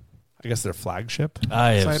I guess their flagship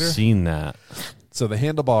I have cider. seen that. So the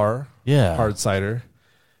Handlebar Yeah. hard cider,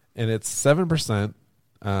 and it's 7%.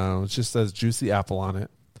 It just says juicy apple on it.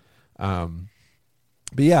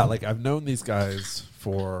 But yeah, like I've known these guys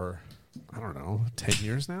for, I don't know, 10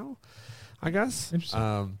 years now, I guess.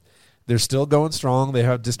 Interesting. They're still going strong. They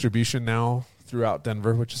have distribution now throughout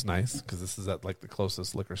Denver, which is nice because this is at like the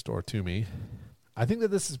closest liquor store to me. I think that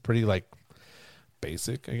this is pretty like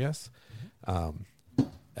basic, I guess.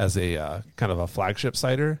 As a kind of a flagship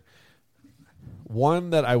cider. One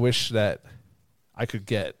that I wish that I could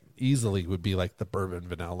get easily would be like the bourbon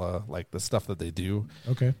vanilla, like the stuff that they do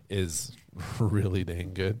Okay. is really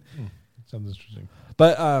dang good. Sounds interesting.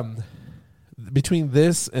 But between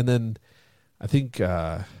this and then I think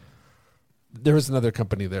there was another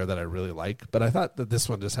company there that I really like, but I thought that this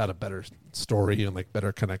one just had a better story and like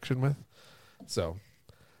better connection with. So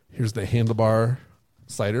here's the Handlebar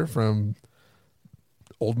cider from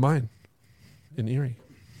Old Mine in Erie.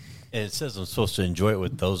 And it says I'm supposed to enjoy it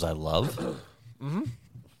with those I love. Mm-hmm.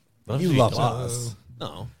 What if You you love don't? us.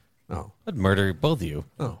 No. No. I'd murder both of you.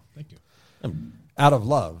 No. Thank you. Out of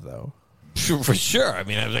love, though. For sure. I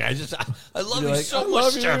mean, I love You're you like, so I much.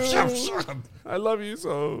 love Shut up, you. shut up, shut up. I love you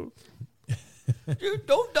so. Dude,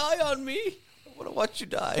 don't die on me. I want to watch you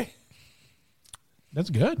die. That's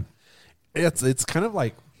good. It's kind of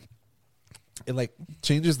like it like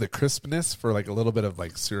changes the crispness for like a little bit of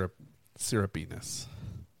like syrupiness.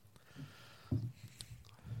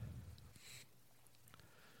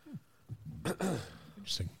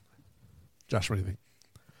 Interesting. Josh, what do you think?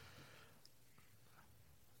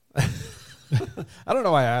 I don't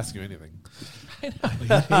know why I ask you anything.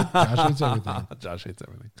 Josh hates everything. Josh hates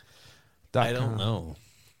everything. I don't know.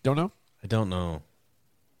 Don't know? I don't know.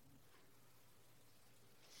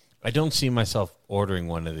 I don't see myself ordering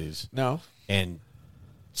one of these No. and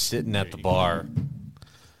sitting at the bar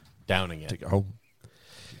downing it. Take it home.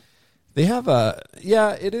 They have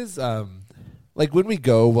it is like when we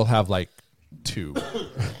go, we'll have like 2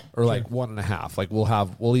 or like 1.5. Like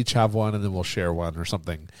we'll each have one and then we'll share one or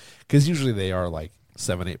something. Because usually they are like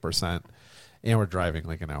 7-8%, and we're driving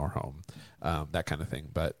like an hour home, that kind of thing.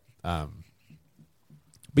 But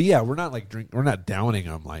yeah, we're not like we're not downing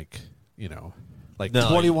them like, you know, like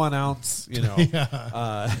 21 ounce, you know,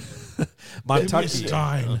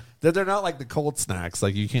 Montucky. They're not like the cold snacks.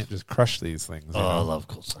 Like you can't just crush these things. I love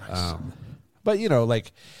cold snacks. But you know,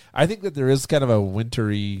 like I think that there is kind of a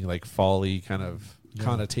wintry, like fall-y kind of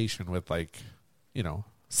connotation with like, you know,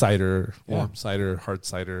 cider, warm cider, hard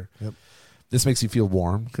cider. Yep. This makes you feel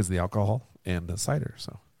warm because of the alcohol and the cider.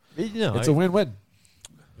 So it's a win-win.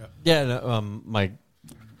 Yeah, no,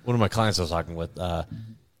 one of my clients I was talking with,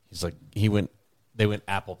 he's like they went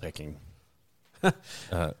apple picking.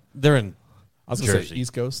 They're in I was Jersey. Say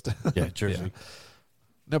East Coast. Yeah, Jersey. Yeah.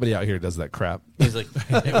 Nobody out here does that crap. He's like,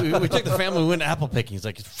 we took the family, we went apple picking. He's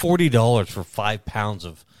like, it's $40 for 5 pounds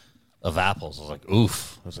of apples. I was like,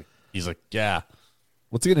 oof. He's like, yeah.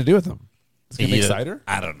 What's he gonna do with them? Is he gonna make cider?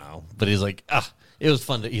 I don't know, but he's like, it was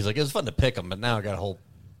fun. He's like, it was fun to pick them, but now I got a whole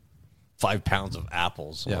 5 pounds of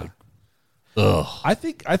apples. I'm like, ugh. I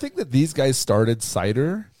think that these guys started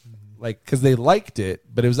cider, like because they liked it,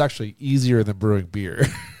 but it was actually easier than brewing beer.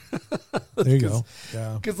 There you go.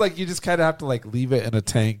 Yeah. Because like you just kind of have to like leave it in a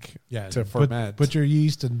tank to ferment. Put your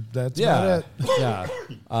yeast and that's about it. Yeah.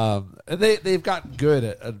 And they've gotten good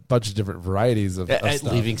at a bunch of different varieties of stuff.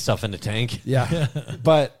 Leaving stuff in the tank. Yeah.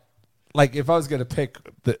 But like if I was going to pick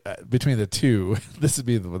between the two, this would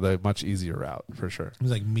be the much easier route for sure. It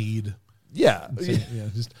was like mead. Yeah. So, yeah,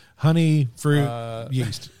 just honey, fruit,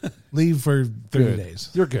 yeast. Leave for 30 days.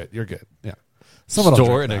 You're good. Yeah.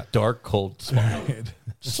 Store in a dark, cold spot.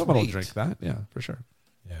 Someone will drink that. Yeah, for sure.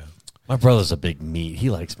 Yeah. My brother's a big mead.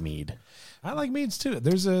 He likes mead. I like meads too.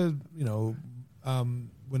 There's when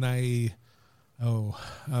I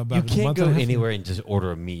about You a can't month go and a half anywhere and just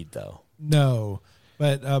order a mead, though. No,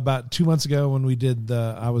 but about 2 months ago when we did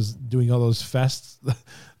I was doing all those fests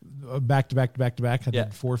back to back. I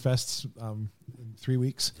did 4 fests in 3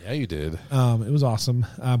 weeks. Yeah, you did. It was awesome.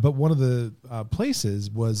 But one of the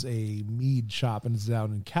places was a mead shop, and it's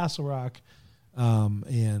down in Castle Rock.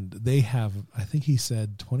 And they have, I think he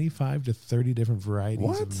said 25 to 30 different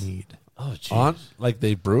varieties of mead. Oh, geez. On like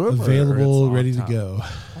they brew them Available, ready to go.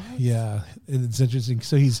 What? Yeah, it's interesting.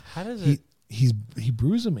 So he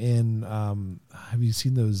brews them in. Have you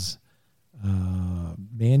seen those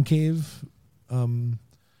man cave?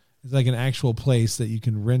 It's like an actual place that you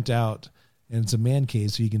can rent out, and it's a man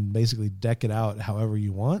cave, so you can basically deck it out however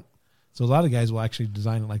you want. So a lot of guys will actually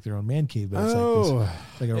design it like their own man cave, but it's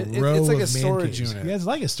like a row it's like of a storage caves. unit. Yeah, it's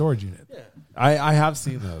like a storage unit. Yeah. I have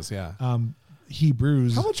seen those. Yeah. He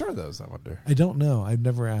brews. How much are those? I wonder. I don't know. I've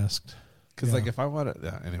never asked. Because like if I want it,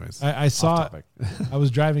 anyways. I saw. I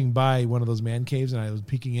was driving by one of those man caves, and I was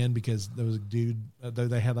peeking in because there was a dude.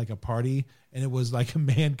 They had like a party, and it was like a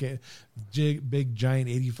man cave, big giant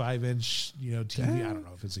 85-inch TV. Dang. I don't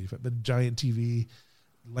know if it's 85, but giant TV.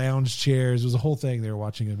 Lounge chairs. It was a whole thing. They were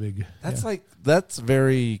watching a big. That's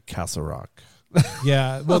very Castle Rock.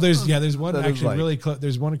 Yeah. Well, there's one actually really close.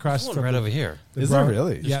 There's one across from right over here. Is there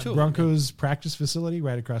really? Yeah, Broncos practice facility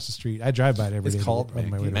right across the street. I drive by it every day. It's called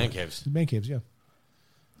Man Caves. Man Caves, yeah.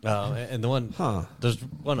 And the one, there's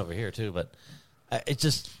one over here too, but it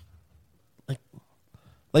just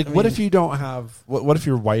what if you don't have? What if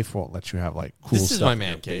your wife won't let you have like cool stuff? This is my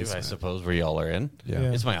man cave, I suppose, where y'all are in.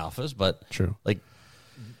 Yeah. It's my office, but true. Like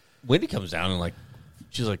Wendy comes down and like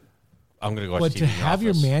she's like, I'm gonna go watch But TV to in the have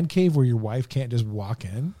office. your man cave where your wife can't just walk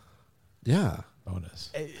in, Yeah.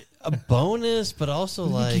 bonus. A bonus, but also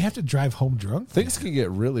like you have to drive home drunk. Things can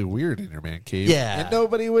get really weird in your man cave. Yeah. And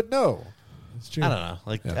nobody would know. It's true. I don't know.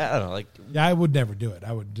 Like I don't know. Like Yeah, I would never do it.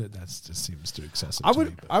 I would. That just seems too excessive.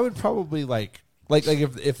 I would probably like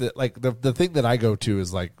if the thing that I go to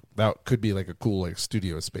is like that could be like a cool like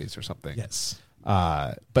studio space or something. Yes.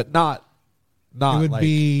 But not It would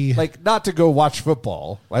be like not to go watch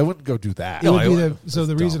football. I wouldn't go do that. It would be That's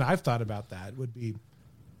the reason dumb. I've thought about that would be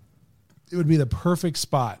it would be the perfect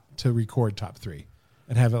spot to record top 3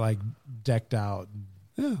 and have it like decked out.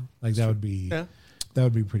 Yeah. Like that would be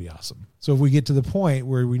pretty awesome. So if we get to the point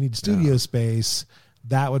where we need studio space,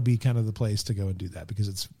 that would be kind of the place to go and do that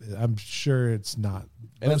because I'm sure it's not.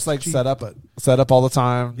 And it's like cheap, set up all the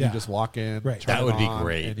time. Yeah. You just walk in. Right. turn That it would be on,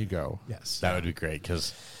 great. And you go. Yes. that would be great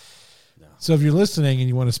because So if you're listening and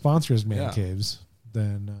you want to sponsor his man Yeah. caves,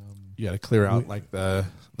 then You got to clear out like the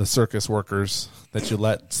circus workers that you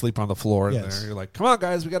let sleep on the floor in Yes. there. You're like, come on,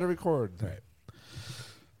 guys, we got to record.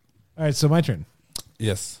 all right. So my turn.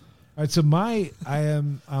 Yes. All right. So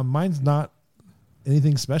mine's not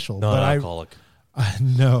anything special, but non-alcoholic.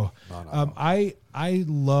 No. No. I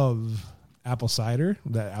love apple cider,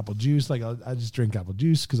 that apple juice. Like I just drink apple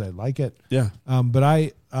juice because I like it. Yeah. But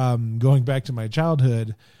I going back to my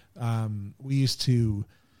childhood, we used to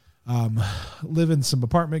live in some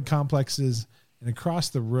apartment complexes, and across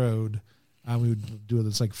the road, we would do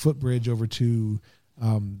this like footbridge over to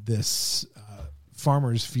this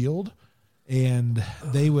farmer's field, and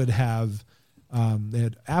they would have they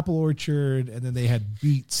had apple orchard, and then they had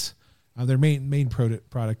beets. Their main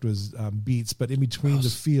product was beets, but in between the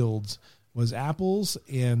fields was apples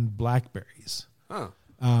and blackberries. Huh.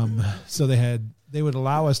 So they would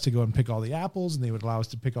allow us to go and pick all the apples, and they would allow us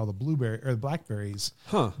to pick all the the blackberries.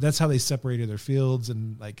 Huh. That's how they separated their fields,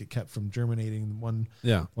 and like it kept from germinating one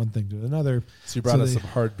thing to another. So you brought us some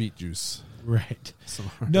hard beet juice. Right.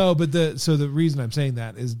 No, but the reason I'm saying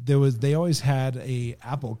that is they always had a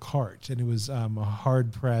apple cart, and it was a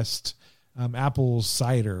hard pressed apple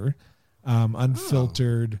cider,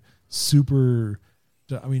 unfiltered, super.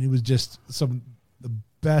 I mean, it was just the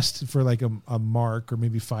best for like a mark or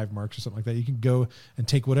maybe 5 marks or something like that. You can go and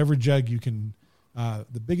take whatever jug you can,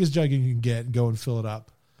 the biggest jug you can get, and go and fill it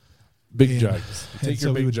up. Big jugs. You take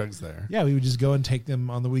your big jugs there. Yeah, we would just go and take them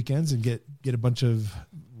on the weekends and get a bunch of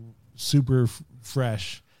super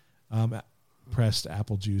fresh pressed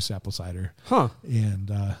apple juice, apple cider. Huh.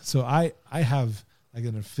 And so I have like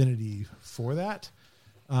an affinity for that.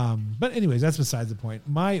 But anyways, that's besides the point.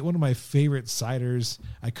 One of my favorite ciders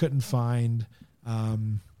I couldn't find.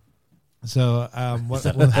 Apple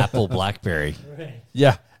blackberry.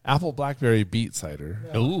 Yeah. Apple blackberry beet cider.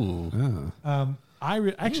 Yeah. Ooh. Yeah.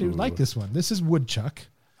 I actually like this one. This is woodchuck.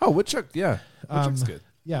 Oh, woodchuck. Yeah. Woodchuck's good.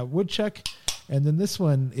 Yeah, woodchuck. And then this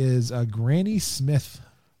one is Granny Smith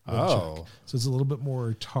woodchuck. Oh. So it's a little bit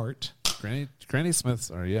more tart. Granny Smiths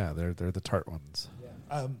are, they're the tart ones.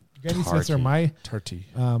 Yeah. Granny Smiths are my tarty.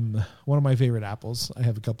 One of my favorite apples. I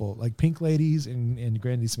have a couple, like Pink Ladies and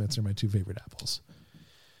Granny Smiths are my 2 favorite apples.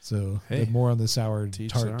 So they're more on the sour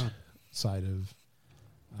tart side of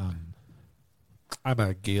I'm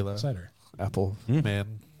a Gala cider. apple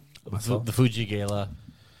man. The Fuji Gala.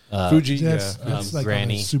 Fuji, that's like Granny.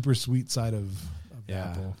 on the super sweet side of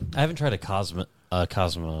apple. I haven't tried a Cosmic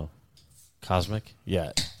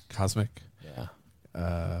yet. Cosmic.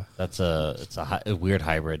 Yeah. It's a weird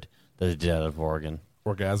hybrid that they did out of Oregon.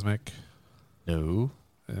 Orgasmic. No.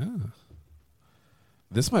 Yeah.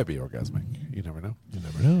 This might be orgasmic. You never know. You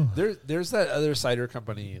never know. There's that other cider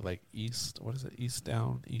company like East. What is it?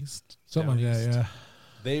 Something like that. Yeah.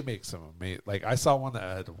 They make some amazing. Like I saw one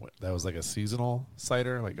that was like a seasonal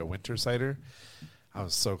cider, like a winter cider. I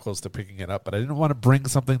was so close to picking it up, but I didn't want to bring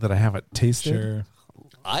something that I haven't tasted. Sure.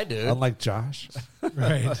 I do. Unlike Josh.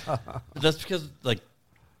 Right. That's because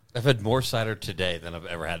I've had more cider today than I've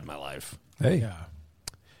ever had in my life. Hey. Yeah.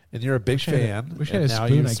 And you're a big fan. Wish I had a now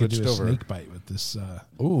spoon you I could do switched a over. snake bite with this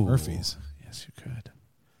Ooh. Murphy's. Yes, you could.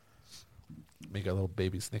 Make a little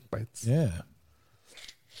baby snake bites. Yeah.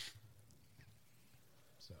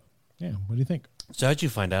 So, yeah. What do you think? So how'd you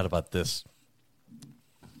find out about this?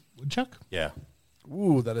 Woodchuck? Yeah.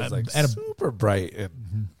 Ooh, that is like super bright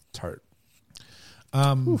and tart.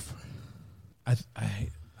 I don't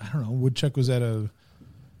know. Woodchuck was at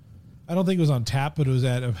I don't think it was on tap, but it was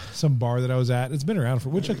at some bar that I was at. It's been around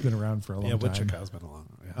Woodchuck's been around for a long time. Yeah, Woodchuck has been a long.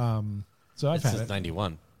 Yeah. So I've had Since it.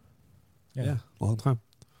 91. Yeah, long time.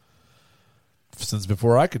 Since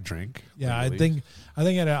before I could drink. Yeah, I think I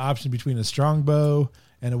had an option between a Strongbow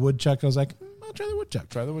and a Woodchuck. I was like, I'll try the Woodchuck.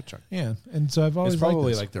 Try the Woodchuck. Yeah, and so I've always It's probably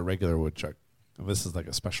liked this. like the regular Woodchuck. This is like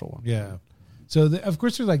a special one. Yeah. So of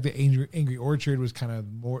course there's like the Angry Orchard was kind of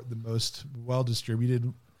the most well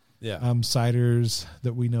distributed ciders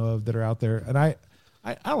that we know of that are out there, and I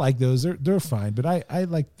like those. They're fine, but I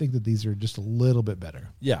think that these are just a little bit better.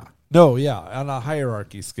 Yeah. No, yeah. On a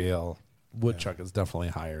hierarchy scale, Woodchuck is definitely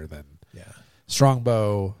higher than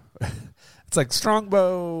Strongbow. It's like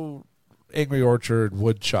Strongbow, Angry Orchard,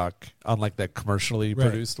 Woodchuck on like the commercially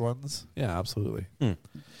produced ones. Yeah, absolutely.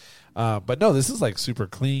 But no, this is like super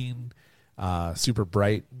clean, super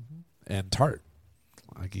bright, and tart.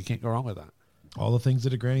 Like you can't go wrong with that. All the things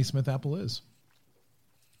that a Granny Smith apple is.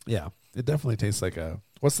 Yeah, it definitely tastes like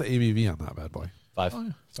what's the ABV on that bad boy? 5. Oh,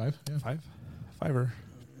 yeah. 5. Yeah. Fiver.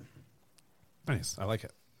 Nice. I like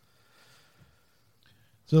it.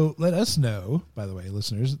 So let us know, by the way,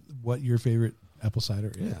 listeners, what your favorite apple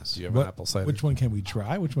cider is. Do you have an apple cider? Which one can we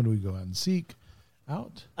try? Which one do we go out and seek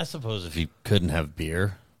out? I suppose if you couldn't have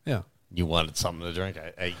beer, Yeah. you wanted something to drink,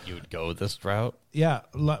 you would go this route. Yeah,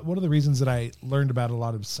 one of the reasons that I learned about a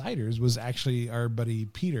lot of ciders was actually our buddy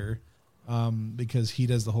Peter, because he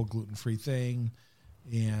does the whole gluten-free thing,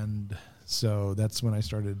 and so that's when I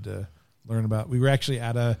started to learn about. We were actually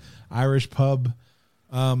at a Irish pub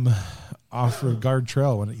off of Guard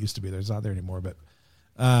Trail when it used to be. There's not there anymore, but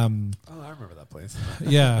I remember that place.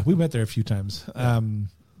 yeah, we met there a few times.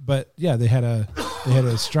 But yeah, they had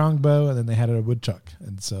a strongbow and then they had a woodchuck,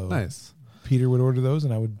 and so Nice. Peter would order those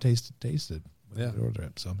and I would taste it. Yeah. I'd order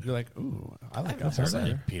it. So You're like, ooh, I like I haven't apple heard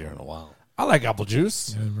cider. of Peter in a while. I like apple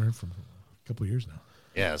juice. yeah, I've heard from a couple of years now.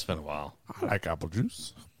 Yeah, it's been a while. I like apple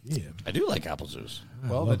juice. Yeah, I do like apple juice.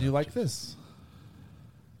 Well, love then you like this,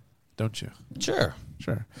 don't you? Sure.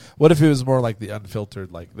 Sure. What if it was more like the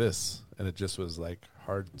unfiltered, like this, and it just was like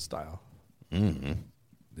hard style? Mm-hmm.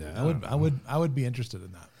 Yeah, I would be interested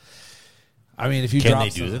in that. I mean, if you Can drop they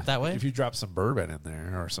do some, it that way? If you drop some bourbon in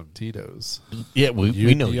there or some Tito's, Yeah, we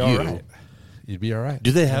you'd know be you. all right. You'd be all right.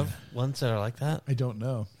 Do they have ones that are like that? I don't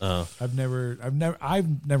know. Oh. I've never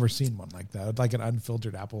seen one like that. Like an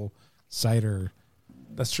unfiltered apple cider.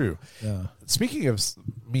 That's true. Yeah. Speaking of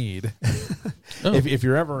mead, Oh. if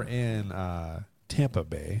you're ever in Tampa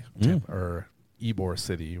Bay or Ybor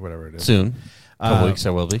City, whatever it is, Soon. A couple weeks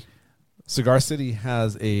I will be. Cigar City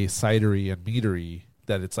has a cidery and meadery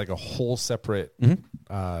that it's like a whole separate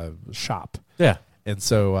shop. Yeah. And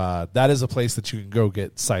so that is a place that you can go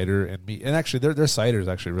get cider and meat. And actually, their cider is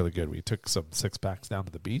actually really good. We took some 6-packs down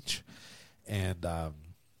to the beach. And,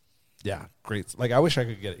 yeah, great. Like, I wish I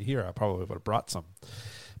could get it here. I probably would have brought some.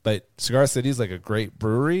 But Cigar City is like a great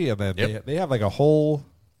brewery. And then they have like a whole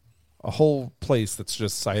place that's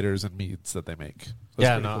just ciders and meads that they make. So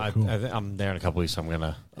Yeah, it's no, pretty cool. I think I'm there in a couple weeks. So I'm going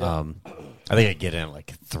to, I think I get in at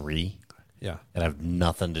like 3 Yeah. and I have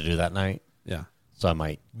nothing to do that night. Yeah. So I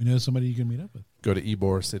might. We know somebody you can meet up with. Go to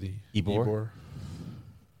Ybor City. Ybor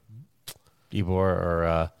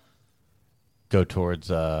or go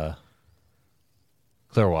towards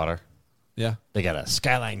Clearwater. Yeah. They got a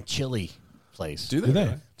Skyline Chili place. Do they? Do they?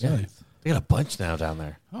 really? Yeah. Really? They got a bunch now down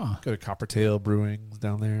there. Oh, Go to Coppertail Brewing's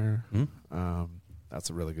down there. Hmm? That's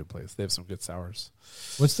a really good place. They have some good sours.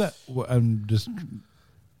 what's that? I'm just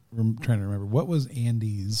trying to remember. What was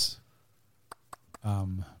Andy's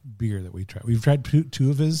beer that we tried? We've tried two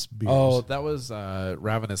of his beers. Oh, that was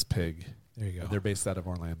Ravenous Pig. there you go. They're based out of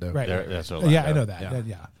Orlando. Right. That's what Yeah, I know that. Yeah.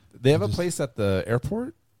 Yeah. They have a place at the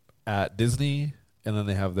airport, at Disney, and then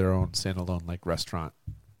they have their own standalone like restaurant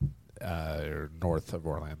north of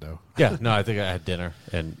Orlando. Yeah, no, I think I had dinner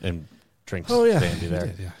and drinks. Oh yeah, dandy there.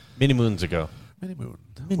 You did, yeah. Many moons ago. Mini Moon.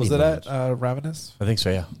 Mini Was it Moons. at Ravenous? I think so,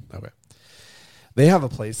 yeah. Okay. They have a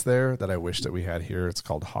place there that I wish that we had here. It's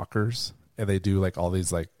called Hawkers, and they do like all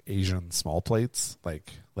these like Asian small plates,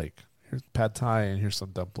 like here's pad thai and here's some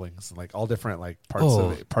dumplings and like all different like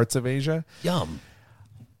parts of Asia. Yum.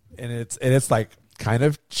 And it's like kind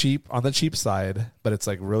of cheap on the cheap side, but it's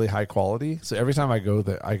like really high quality. So every time I go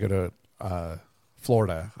to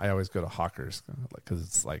Florida, I always go to Hawkers because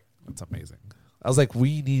it's amazing. I was like,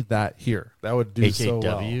 we need that here. That would do so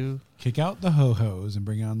well. HAW. Kick out the ho-hos and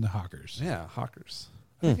bring on the hawkers. Yeah, Hawkers.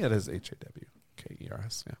 I think it is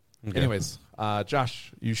HAWKERS. Yeah. Okay. Anyways,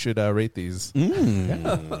 Josh, you should rate these.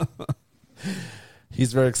 Mm.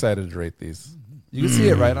 He's very excited to rate these. You can see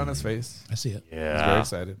it right on his face. I see it. He's very Yeah.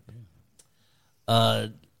 excited.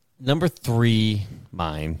 Number 3,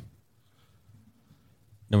 mine.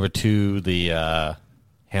 Number 2, the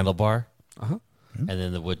handlebar. Uh-huh. And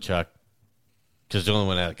then the woodchuck. Because the only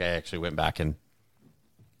one I actually went back and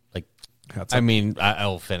Hats I up. mean, I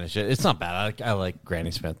will finish it. It's not bad. I like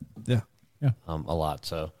Granny Smith Yeah. a lot.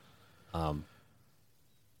 So,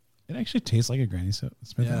 It actually tastes like a Granny Smith.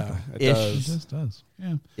 Yeah, apple. it Ish. It does. just does.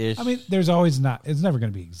 Yeah. Ish. I mean, there's always not. It's never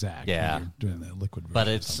going to be exact. when Yeah. you're doing the liquid. but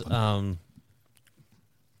version or it's something.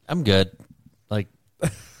 I'm good. Like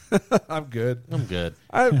I'm good. I'm good.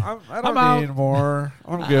 I don't I'm out. need more.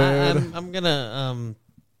 I'm good. I'm gonna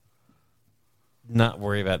not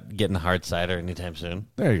worry about getting a hard cider anytime soon.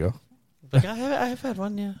 There you go. Like I've had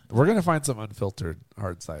one, yeah. We're going to find some unfiltered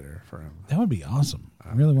hard cider for him. That would be awesome.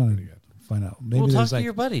 I really want to find out. Maybe We'll talk there's to like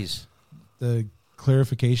your buddies. the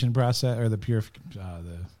clarification process or the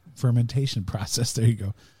the fermentation process. There you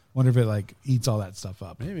go. Wonder if it like eats all that stuff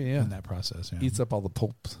up. Maybe, yeah. In that process, yeah. Eats up all the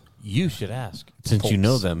pulps. You should ask since Pulse. you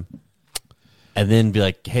know them, and then be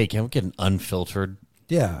like, "Hey, can we get an unfiltered?"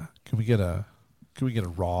 Yeah. Can we get a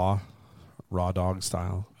raw dog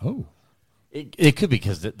style? Oh, It could be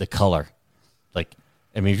because the color. Like,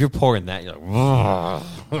 I mean, if you're pouring that, you're like,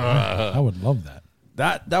 I would love that.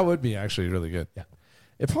 That would be actually really good. Yeah.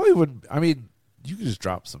 It probably would. I mean, you could just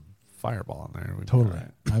drop some Fireball in there. We'd be Totally. all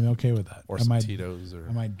right. I'm okay with that. Or I some might, Tito's. Or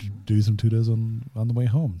I might do some Tito's on the way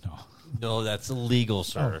home. No. no, that's illegal,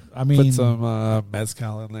 sir. I mean, put some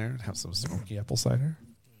mezcal in there and have some smoky apple cider.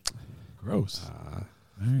 gross.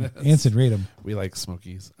 Anson, rate them. We like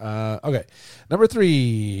Smokies. Okay. Number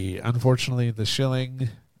 3, unfortunately, the Shilling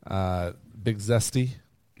Big Zesty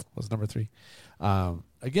was number 3.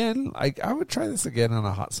 Again, I would try this again on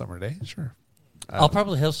a hot summer day. Sure.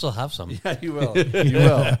 He'll still have some. Yeah, you will. You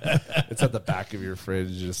will. It's at the back of your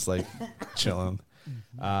fridge, just like chilling.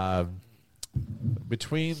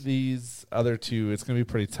 Between these other two, it's going to be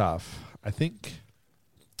pretty tough. I think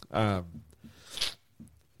I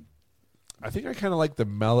kind of like the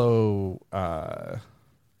mellow,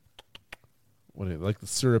 like the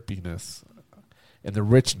syrupiness and the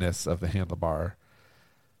richness of the handlebar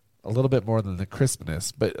a little bit more than the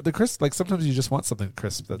crispness. But the crisp, like sometimes you just want something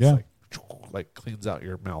crisp that's like cleans out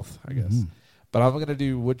your mouth, I guess. Mm-hmm. But I'm going to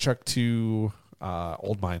do Woodchuck 2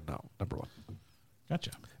 Old Mine now, number 1.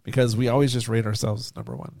 Gotcha. Because we always just rate ourselves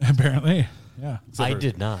number 1. Apparently, yeah. I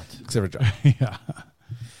did not. Except for John. Yeah.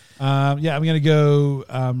 I'm going to go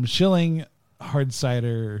Shilling Hard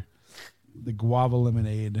Cider, the Guava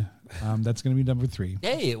Lemonade. That's going to be number 3.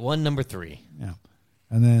 Hey, it won number 3. Yeah.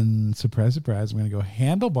 And then, surprise, surprise, I'm going to go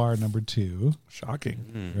Handlebar number 2.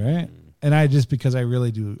 Shocking. Right? And I just, because I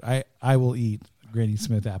really do, I will eat Granny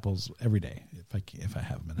Smith apples every day if I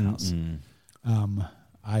have them in the house.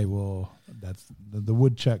 I will, that's the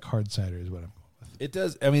Woodchuck Hard Cider is what I'm going with. It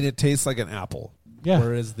does, I mean, it tastes like an apple. Yeah.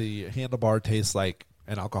 Whereas the Handlebar tastes like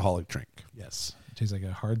an alcoholic drink. Yes. It tastes like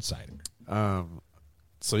a hard cider.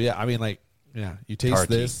 So yeah, I mean, like, yeah, you taste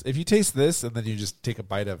this. If you taste this and then you just take a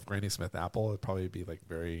bite of Granny Smith apple, it'd probably be like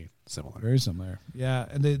very similar. Very similar. Yeah,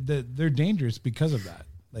 and they're dangerous because of that.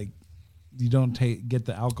 Like, you don't get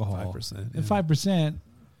the alcohol. 5%. And 5%,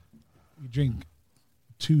 you drink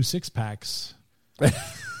 2 6-packs.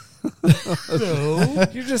 No,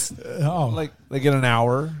 you're just like in an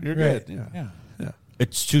hour, you're right. good. Yeah.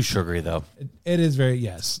 It's too sugary though. It is very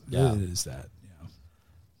it is that.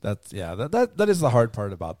 Yeah, that is the hard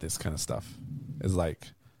part about this kind of stuff. Is like,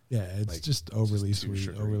 yeah, it's like, just overly just too sweet,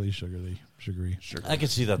 sugary. overly sugary. I can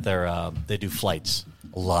see that they do flights,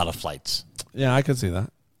 a lot of flights. Yeah, I can see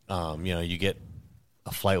that. You get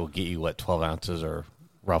a flight will get you 12 ounces or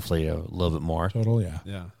roughly a little bit more. Total, yeah.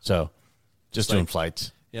 Yeah. So just Like- doing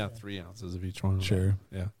flights. Yeah, 3 ounces of each one. Sure.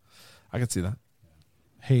 Yeah, I can see that.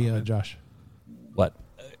 Hey, Josh. What?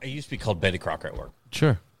 I used to be called Betty Crocker at work.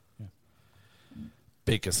 Sure.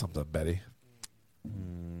 Bake us something, Betty.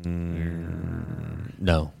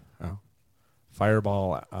 No. Oh,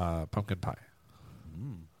 Fireball pumpkin pie.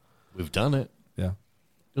 We've done it. Yeah,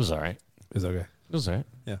 It was all right. is okay. It was all right.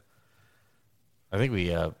 Yeah. I think we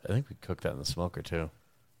cooked that in the smoker too.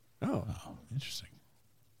 Oh, Interesting.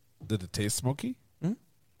 did it taste smoky?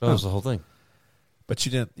 That was the whole thing. But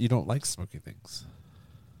you didn't. You don't like smoky things.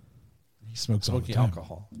 He smokes Smoky all the time.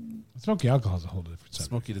 alcohol. Smoky alcohol is a whole different subject.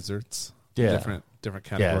 Smoky desserts. Yeah. Different Yeah,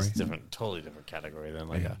 category. it's different, totally different category than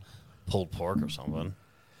like Yeah. a pulled pork or something.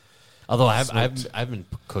 Although I've been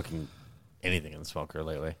cooking anything in the smoker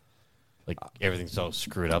lately. Like everything's so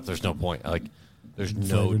screwed up. There's no point. Like there's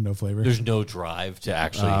no flavor. There's no drive to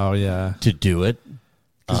actually Oh yeah, to do it.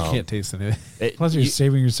 because you can't taste anything. Plus, you're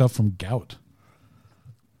saving yourself from gout.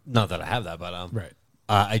 Not that I have that, but Right.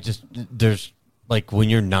 I just there's like when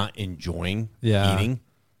you're not enjoying Yeah. eating,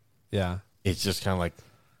 Yeah, it's just kind of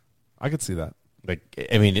I could see that. like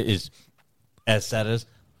I mean it is as sad as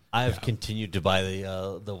I've continued to buy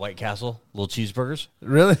the White Castle little cheeseburgers,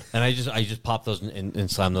 Really? and I just pop those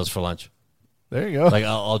and slam those for lunch. There you go. Like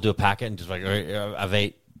I'll do a packet and just like all right, I've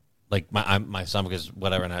ate like my stomach is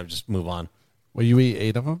whatever, and I just move on. Well, you eat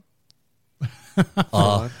 8 of them.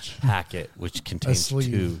 lunch? Packet which contains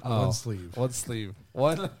sleeve. 2, One sleeve. One sleeve.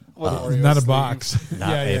 One Oreo Not a sleeve. box.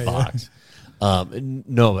 not a box.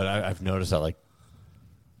 No, but I've noticed that like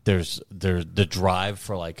there's the drive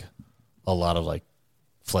for like a lot of like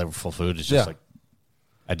flavorful food is just Yeah. like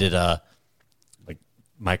I did like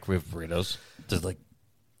microwave burritos. There's like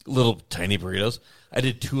little tiny burritos. I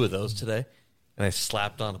did 2 of those today, and I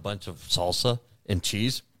slapped on a bunch of salsa and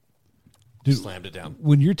cheese. Dude, Slammed it down.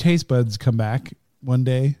 when your taste buds come back one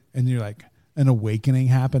day and you're like, an awakening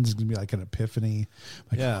happens, it's going to be like an epiphany.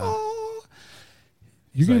 Like, Yeah. oh.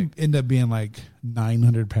 You're going to end up being like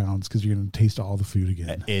 900 pounds because you're going to taste all the food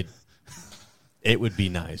again. It would be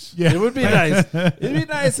nice. Yeah. It would be nice. It'd be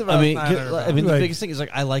nice if I mean, I the Like- biggest thing is like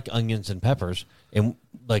I like onions and peppers, and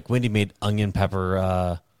like Wendy made onion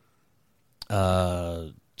pepper,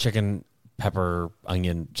 chicken pepper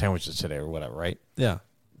onion sandwiches today or whatever, right? Yeah,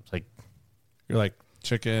 It's like you're like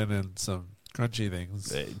chicken and some crunchy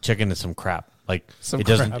things. chicken is some crap. Like Some it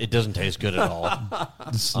doesn't crap. it doesn't taste good at all.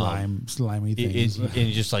 The slimy things. And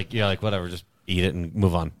you just like like whatever, just eat it and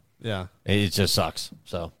move on. Yeah, It just sucks.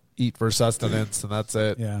 So eat for sustenance, and that's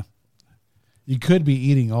it. Yeah. You could be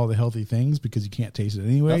eating all the healthy things because you can't taste it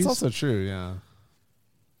anyways. That's also true, yeah.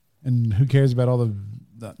 And who cares about all the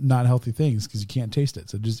not healthy things because you can't taste it.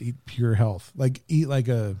 So just eat pure health. Like eat like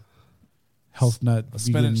a health nut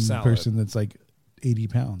vegan person that's like 80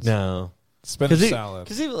 pounds. No. Spinach salad.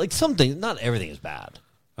 Because like something, not everything is bad.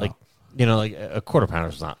 Like, like a quarter pounder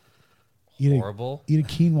is not horrible. Eat a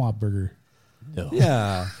quinoa burger. No.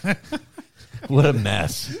 Yeah. What a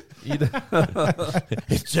mess.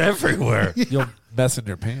 It's everywhere. You'll mess in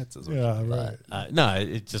your pants as well. Yeah, right. No,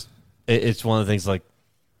 it's one of the things like,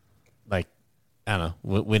 I don't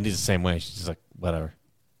know. Wendy's the same way. She's just like, whatever.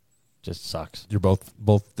 Just sucks. You're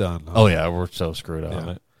both done. Huh? Oh, yeah. We're so screwed on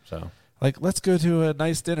it. So, like, let's go to a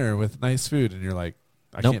nice dinner with nice food. And you're like,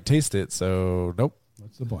 I can't taste it. So, nope.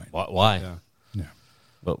 What's the point? Why? Yeah.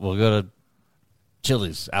 But we'll go to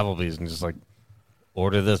Chili's, Applebee's, and just like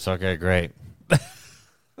order this. Okay, great.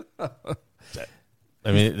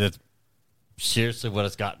 I mean, that's seriously what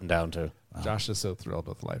it's gotten down to. Wow. Josh is so thrilled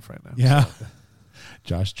with life right now. Yeah. So.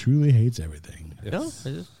 Josh truly hates everything. Yes.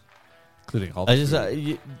 No, including all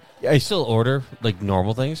the I still order like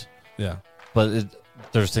normal things. Yeah. But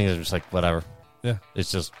there's things that are just like, whatever. Yeah.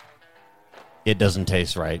 It's just, it doesn't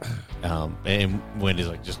taste right. And Wendy's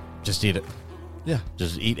like, just eat it. Yeah.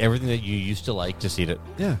 Just eat everything that you used to like. Just eat it.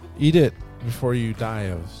 Yeah. Eat it before you die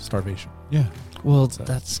of starvation. Yeah. Well,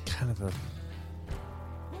 that's kind of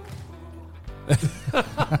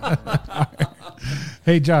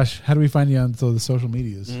Hey, Josh, how do we find you on the social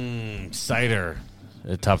medias? Cider,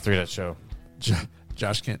 the top 3 that show.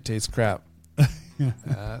 Josh can't taste crap.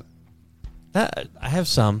 I have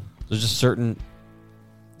some. There's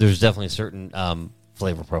definitely certain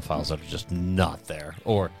flavor profiles that are just not there,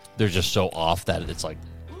 or they're just so off that it's like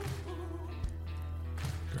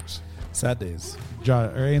Gross. Sad days.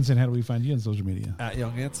 Anson, how do we find you on social media? At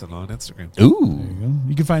Young Anson on Instagram. ooh. There you go.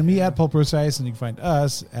 You can find me at Paul Precise, and you can find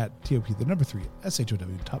us at TOP, the number 3, SHOW,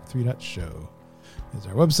 top 3 show. Is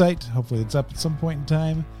our website. Hopefully it's up at some point in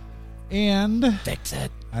time. And Fix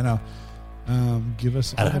it. I know. Give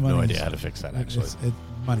us. I all the have no monies. idea how to fix that. Actually, It's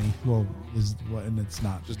money. Well, and it's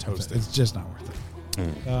not just host it. It's just not worth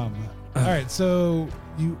it. All right, so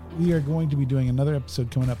we are going to be doing another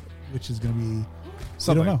episode coming up, which is going to be.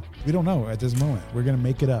 Something. We don't know at this moment. We're going to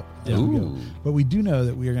make it up as we go. But we do know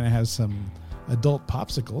that we are going to have some adult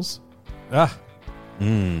popsicles. That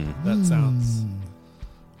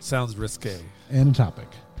sounds risque. And a topic.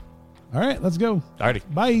 All right, let's go. alrighty.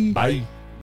 Bye. Bye.